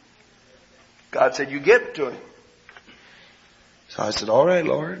 God said, you give it to him. So I said, all right,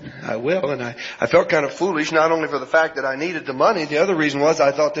 Lord, I will. And I felt kind of foolish, not only for the fact that I needed the money. The other reason was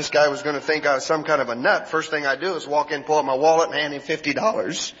I thought this guy was going to think I was some kind of a nut. First thing I do is walk in, pull out my wallet, and hand him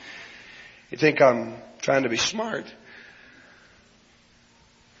 $50. You think I'm trying to be smart.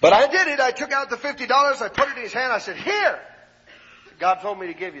 But I did it. I took out the $50. I put it in his hand. I said, here. God told me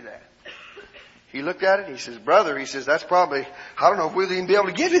to give you that. He looked at it. He says, brother, he says, that's probably, I don't know if we'll even be able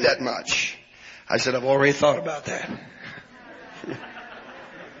to give you that much. I said, I've already thought about that.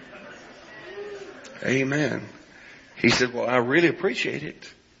 Amen. He said, well, I really appreciate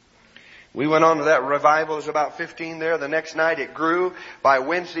it. We went on to that revival. There's about 15 there. The next night it grew. By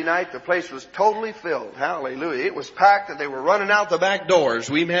Wednesday night, the place was totally filled. Hallelujah. It was packed and they were running out the back doors.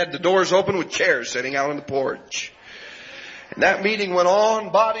 We had the doors open with chairs sitting out on the porch. And that meeting went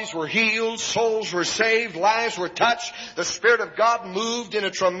on. Bodies were healed. Souls were saved. Lives were touched. The Spirit of God moved in a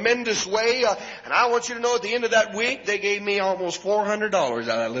tremendous way. And I want you to know at the end of that week, they gave me almost $400 out of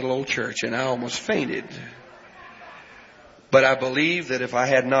that little old church. And I almost fainted. But I believe that if I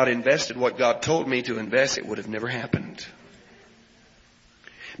had not invested what God told me to invest, it would have never happened.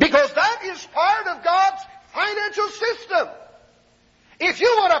 Because that is part of God's financial system. If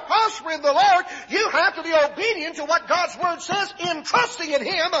you want to prosper in the Lord, you have to be obedient to what God's Word says in trusting in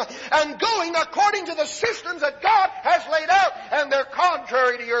Him and going according to the systems that God has laid out. And they're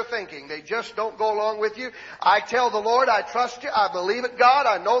contrary to your thinking. They just don't go along with you. I tell the Lord, I trust you. I believe it, God.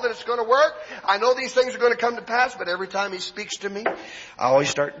 I know that it's going to work. I know these things are going to come to pass. But every time He speaks to me, I always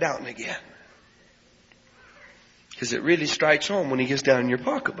start doubting again. Because it really strikes home when He gets down in your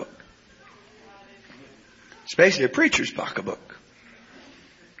pocketbook. Especially a preacher's pocketbook.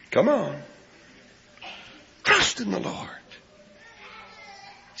 Come on. Trust in the Lord.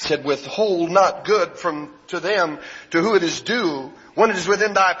 He said, withhold not good from to them to who it is due when it is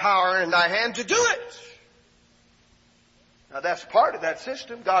within thy power and thy hand to do it. Now that's part of that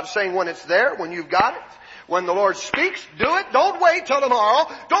system. God's saying when it's there, when you've got it, when the Lord speaks, do it. Don't wait till tomorrow.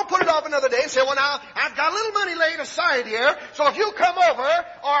 Don't put it off another day and say, well now, I've got a little money laid aside here, so if you come over,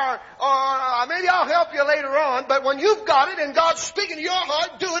 or maybe I'll help you later on, but when you've got it and God's speaking to your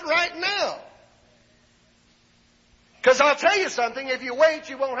heart, do it right now. Because I'll tell you something, if you wait,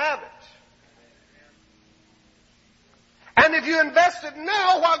 you won't have it. And if you invest it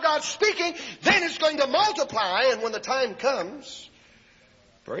now while God's speaking, then it's going to multiply, and when the time comes,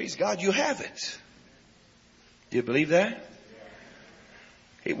 praise God, you have it. Do you believe that?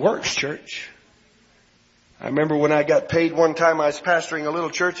 It works, church. I remember when I got paid one time, I was pastoring a little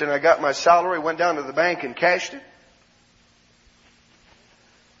church and I got my salary, went down to the bank and cashed it.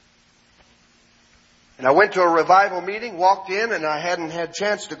 And I went to a revival meeting, walked in, and I hadn't had a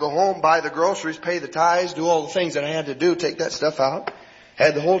chance to go home, buy the groceries, pay the tithes, do all the things that I had to do, take that stuff out.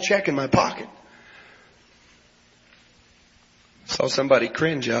 Had the whole check in my pocket. Saw somebody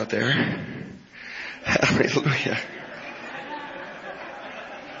cringe out there. Hallelujah.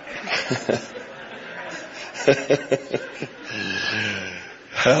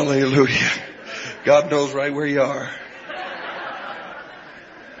 Hallelujah. God knows right where you are.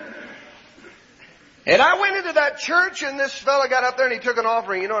 And I went into that church and this fella got up there and he took an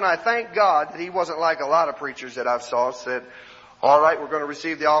offering, and I thank God that he wasn't like a lot of preachers that I've saw said, all right, we're going to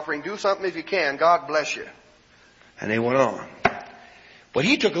receive the offering. Do something if you can. God bless you. And they went on. But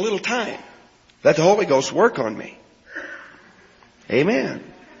he took a little time. Let the Holy Ghost work on me. Amen.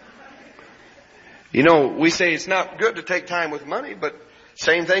 We say it's not good to take time with money, but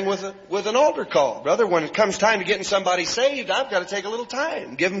same thing with an altar call. Brother, when it comes time to getting somebody saved, I've got to take a little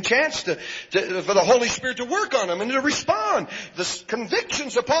time. Give them a chance for the Holy Spirit to work on them and to respond. The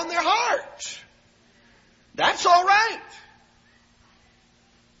convictions upon their heart. That's all right.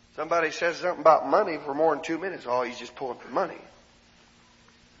 Somebody says something about money for more than 2 minutes. Oh, he's just pulling for money.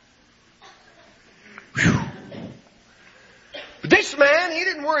 But this man, he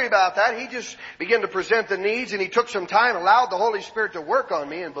didn't worry about that. He just began to present the needs, and he took some time, allowed the Holy Spirit to work on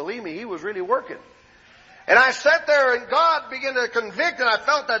me, and believe me, he was really working. And I sat there, and God began to convict, and I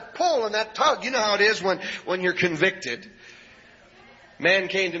felt that pull and that tug. You know how it is when you're convicted. man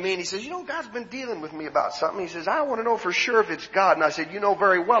came to me and he says, God's been dealing with me about something. He says, I want to know for sure if it's God. And I said, you know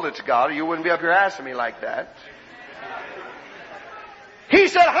very well it's God, or you wouldn't be up here asking me like that. He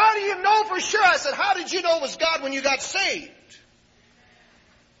said, how do you know for sure? I said, how did you know it was God when you got saved?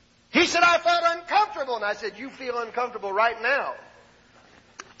 He said, I felt uncomfortable. And I said, you feel uncomfortable right now.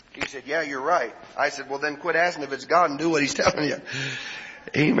 He said, yeah, you're right. I said, well, then quit asking if it's God and do what He's telling you.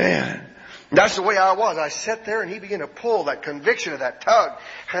 Amen. That's the way I was. I sat there and He began to pull that conviction of that tug.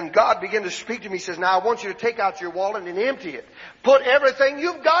 And God began to speak to me. He says, now I want you to take out your wallet and empty it. Put everything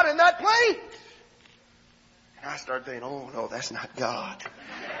you've got in that plate. And I started thinking, oh no, that's not God.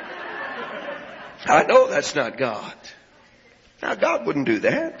 I know that's not God. Now God wouldn't do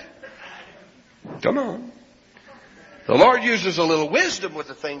that. Come on. The Lord uses a little wisdom with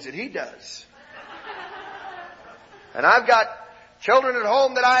the things that He does. And I've got children at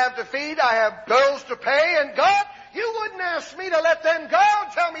home that I have to feed. I have bills to pay. And God, you wouldn't ask me to let them go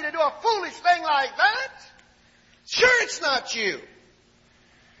and tell me to do a foolish thing like that. Sure, it's not you.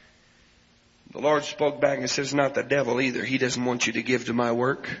 The Lord spoke back and says, it's not the devil either. He doesn't want you to give to my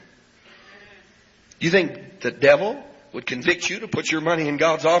work. You think the devil would convict you to put your money in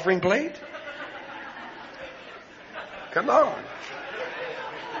God's offering plate? Come on.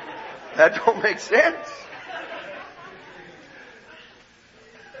 That don't make sense.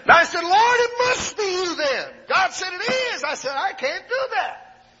 And I said, Lord, it must be you then. God said it is. I said, I can't do that.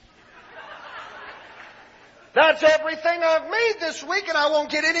 That's everything I've made this week, and I won't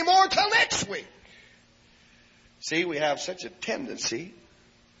get any more till next week. See, we have such a tendency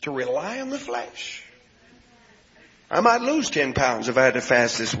to rely on the flesh. I might lose 10 pounds if I had to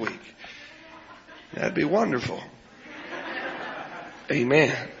fast this week. That'd be wonderful.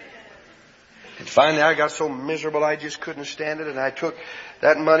 Amen. And finally I got so miserable I just couldn't stand it, and I took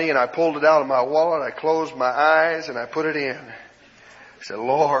that money and I pulled it out of my wallet. I closed my eyes and I put it in. I said,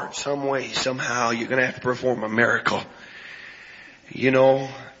 Lord, some way, somehow you're going to have to perform a miracle. I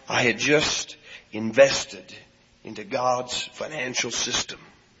had just invested into God's financial system.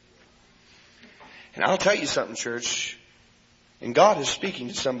 And I'll tell you something, church. And God is speaking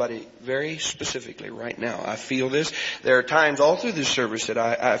to somebody very specifically right now. I feel this. There are times all through this service that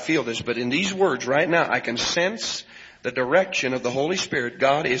I feel this. But in these words right now, I can sense the direction of the Holy Spirit.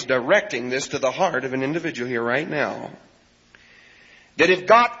 God is directing this to the heart of an individual here right now. That if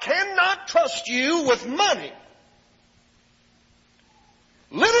God cannot trust you with money,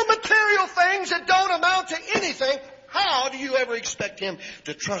 little material things that don't amount to anything, how do you ever expect Him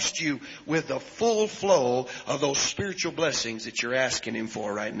to trust you with the full flow of those spiritual blessings that you're asking Him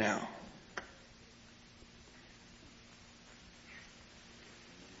for right now?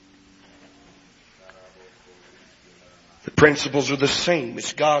 The principles are the same.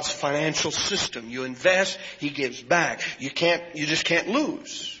 It's God's financial system. You invest, He gives back. You just can't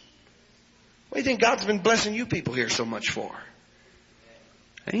lose. What do you think God's been blessing you people here so much for?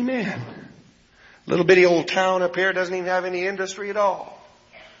 Amen. Little bitty old town up here doesn't even have any industry at all.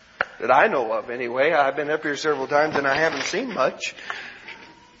 That I know of anyway. I've been up here several times and I haven't seen much.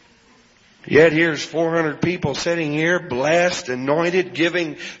 Yet here's 400 people sitting here, blessed, anointed,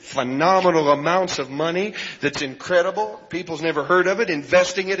 giving phenomenal amounts of money that's incredible. People's never heard of it,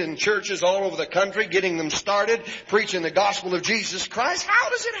 investing it in churches all over the country, getting them started, preaching the gospel of Jesus Christ. How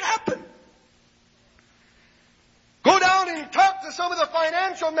does it happen? Go down and talk to some of the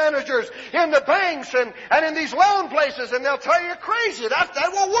financial managers in the banks and in these loan places, and they'll tell you you're crazy.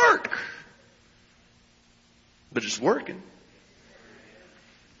 That won't work. But it's working.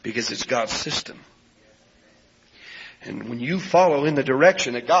 Because it's God's system. And when you follow in the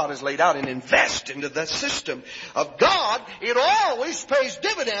direction that God has laid out and invest into the system of God, it always pays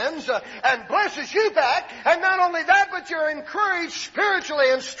dividends and blesses you back. And not only that, but you're encouraged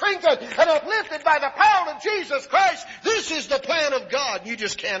spiritually and strengthened and uplifted by the power of Jesus Christ. This is the plan of God. You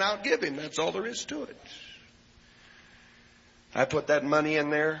just can't outgive Him. That's all there is to it. I put that money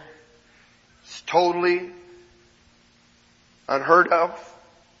in there. It's totally unheard of.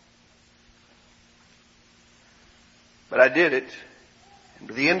 But I did it. And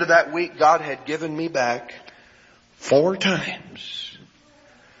by the end of that week, God had given me back 4 times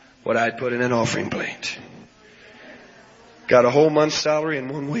what I had put in an offering plate. Got a whole month's salary in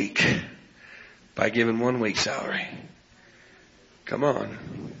 1 week by giving 1 week's salary. Come on.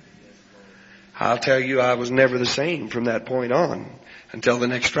 I'll tell you, I was never the same from that point on until the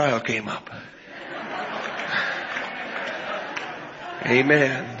next trial came up.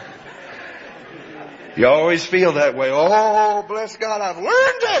 Amen. You always feel that way. Oh, bless God, I've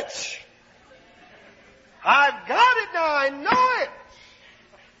learned it. I've got it now. I know it.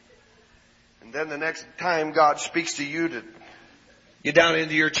 And then the next time God speaks to you to Get down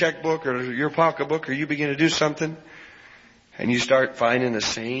into your checkbook or your pocketbook, or you begin to do something, and you start finding the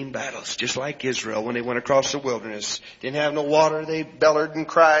same battles, just like Israel when they went across the wilderness. Didn't have no water, they bellowed and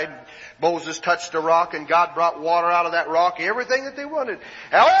cried. Moses touched a rock and God brought water out of that rock, everything that they wanted.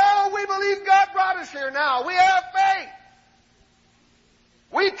 Oh, we believe God brought us here now. We have faith.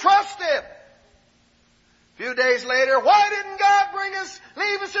 We trust Him. A few days later, why didn't God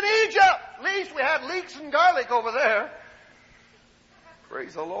leave us in Egypt? At least we had leeks and garlic over there.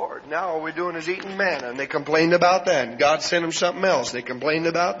 Praise the Lord. Now all we're doing is eating manna, and they complained about that. And God sent them something else. They complained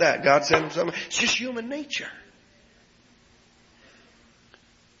about that. God sent them something. It's just human nature.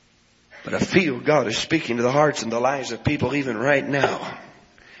 But I feel God is speaking to the hearts and the lives of people even right now.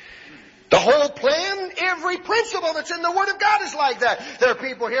 The whole plan, every principle that's in the Word of God is like that. There are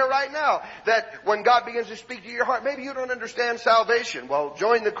people here right now that when God begins to speak to your heart, maybe you don't understand salvation. Well,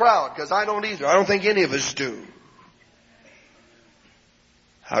 join the crowd, because I don't either. I don't think any of us do.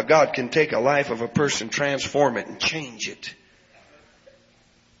 How God can take a life of a person, transform it, and change it.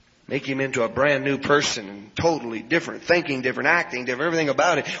 Make him into a brand new person and totally different, thinking different, acting different, everything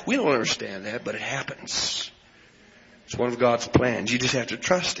about it. We don't understand that, but it happens. It's one of God's plans. You just have to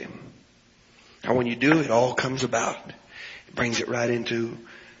trust Him. And when you do, it all comes about. It brings it right into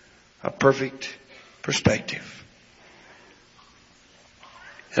a perfect perspective.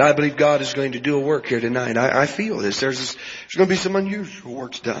 And I believe God is going to do a work here tonight. I feel this. There's going to be some unusual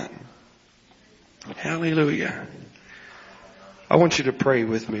works done. Hallelujah. I want you to pray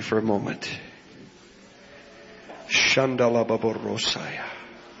with me for a moment. Shandala baborosaya.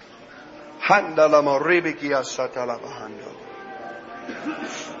 Handala moribikia satala bahando.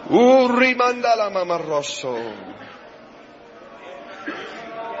 Urimandala mamaroso.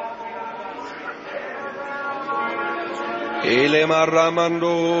 Ele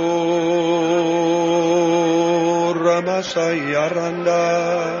maramando ramasaya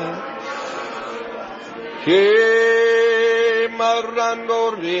randa.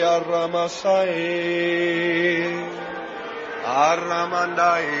 Marando ria ramasai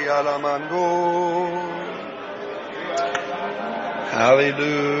aramandai alamando.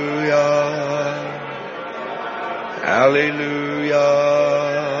 Hallelujah, hallelujah,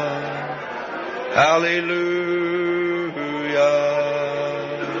 hallelujah.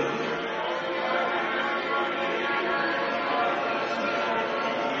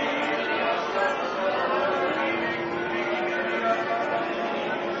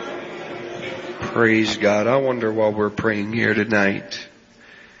 Praise God. I wonder while we're praying here tonight,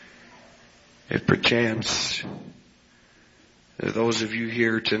 if perchance there are those of you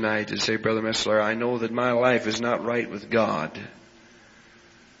here tonight that say, Brother Messler, I know that my life is not right with God.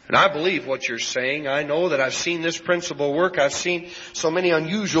 And I believe what you're saying. I know that I've seen this principle work. I've seen so many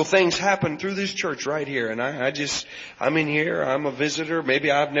unusual things happen through this church right here. And I'm in here. I'm a visitor.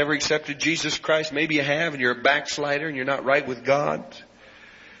 Maybe I've never accepted Jesus Christ. Maybe you have and you're a backslider and you're not right with God.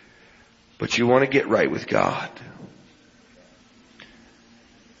 But you want to get right with God.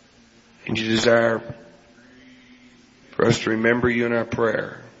 And you desire for us to remember you in our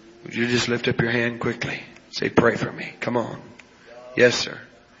prayer. Would you just lift up your hand quickly? Say, pray for me. Come on. Yes, sir.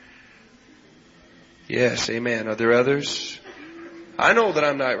 Yes, amen. Are there others? I know that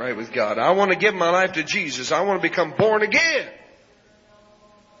I'm not right with God. I want to give my life to Jesus. I want to become born again.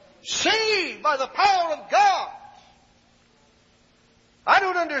 Saved by the power of God. I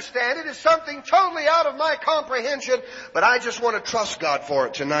don't understand it. It's something totally out of my comprehension, but I just want to trust God for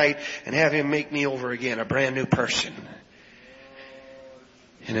it tonight and have Him make me over again, a brand new person.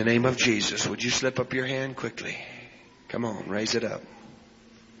 In the name of Jesus, would you slip up your hand quickly? Come on, raise it up.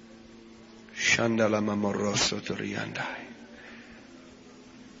 Shandala mamoroso turiyandai.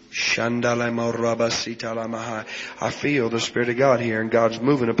 Shandala morabasita lamahai. I feel the Spirit of God here, and God's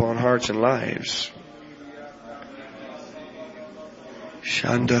moving upon hearts and lives.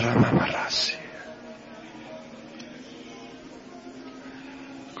 Shandara mamarasi.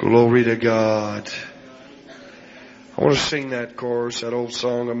 Glory to God. I want to sing that chorus, that old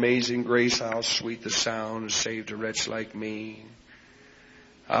song, Amazing Grace, how sweet the sound has saved a wretch like me.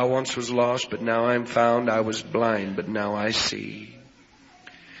 I once was lost, but now I'm found. I was blind, but now I see.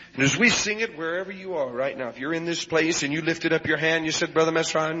 And as we sing it, wherever you are right now, if you're in this place and you lifted up your hand, you said, Brother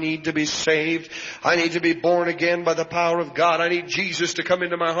Messer, I need to be saved. I need to be born again by the power of God. I need Jesus to come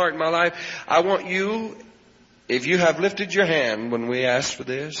into my heart and my life. I want you, if you have lifted your hand when we asked for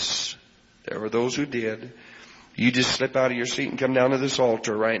this, there were those who did, you just slip out of your seat and come down to this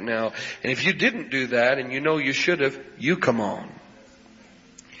altar right now. And if you didn't do that and you know you should have, you come on.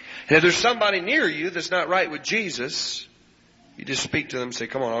 And if there's somebody near you that's not right with Jesus, you just speak to them and say,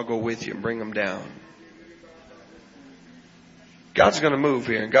 come on, I'll go with you, and bring them down. God's going to move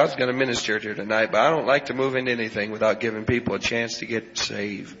here and God's going to minister here tonight, but I don't like to move into anything without giving people a chance to get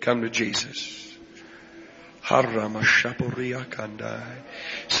saved. Come to Jesus.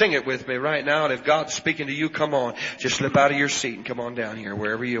 Sing it with me right now, and if God's speaking to you, come on. Just slip out of your seat and come on down here,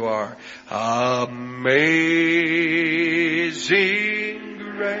 wherever you are. Amazing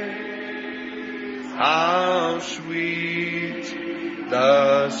grace, how sweet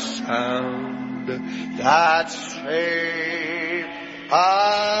the sound that saved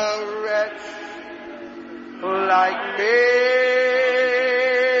a wretch like me.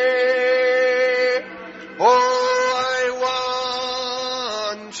 Oh, I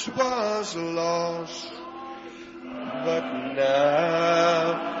once was lost, but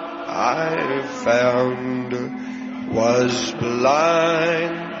now I found, was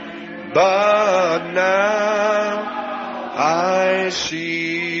blind, but now I see.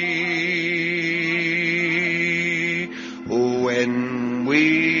 When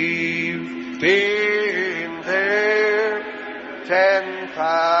we've been there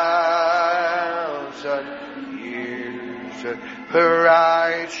 10,000 years,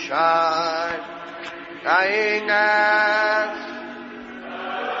 bright shine, shining as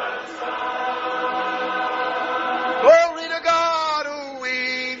glory to God.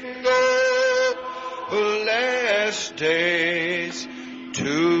 We know less days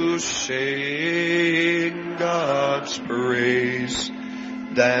to sing God's praise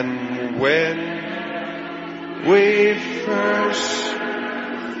than when we first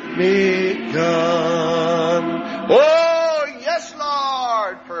begun. Oh, yes,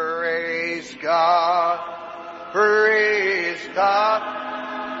 Lord. Praise God. Praise God.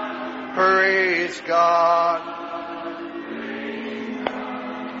 Praise God.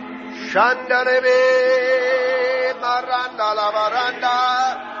 Shandarebe Maranda la Baranda.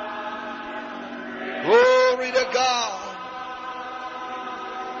 Glory to God.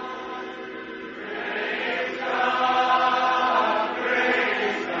 Praise God.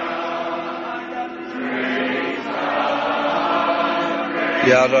 Praise God. Praise God.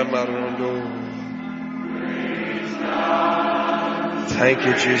 Yada Marondo. Praise God. Thank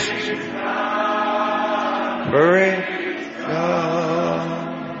you, Jesus. Praise God.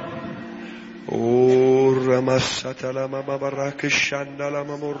 Oh, Ramasatala Mama Barakashandala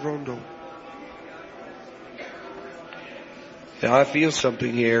Mamorondo. Now I feel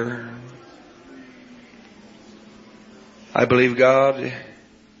something here. I believe God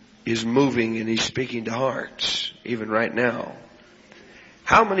is moving and He's speaking to hearts, even right now.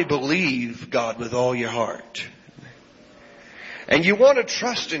 How many believe God with all your heart? And you want to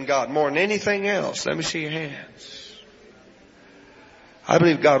trust in God more than anything else? Let me see your hands. I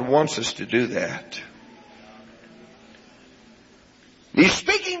believe God wants us to do that. He's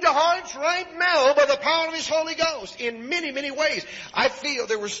speaking to hearts right now by the power of His Holy Ghost in many, many ways. I feel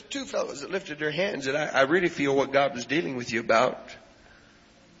there was two fellows that lifted their hands, and I really feel what God was dealing with you about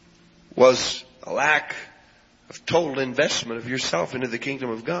was a lack of total investment of yourself into the kingdom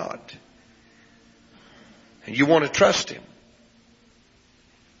of God. And you want to trust Him.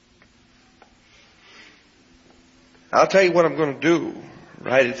 I'll tell you what I'm going to do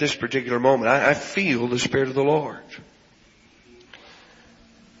right at this particular moment. I feel the Spirit of the Lord.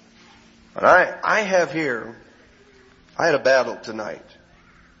 And I have here, I had a battle tonight.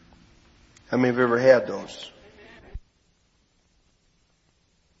 How many of you ever had those?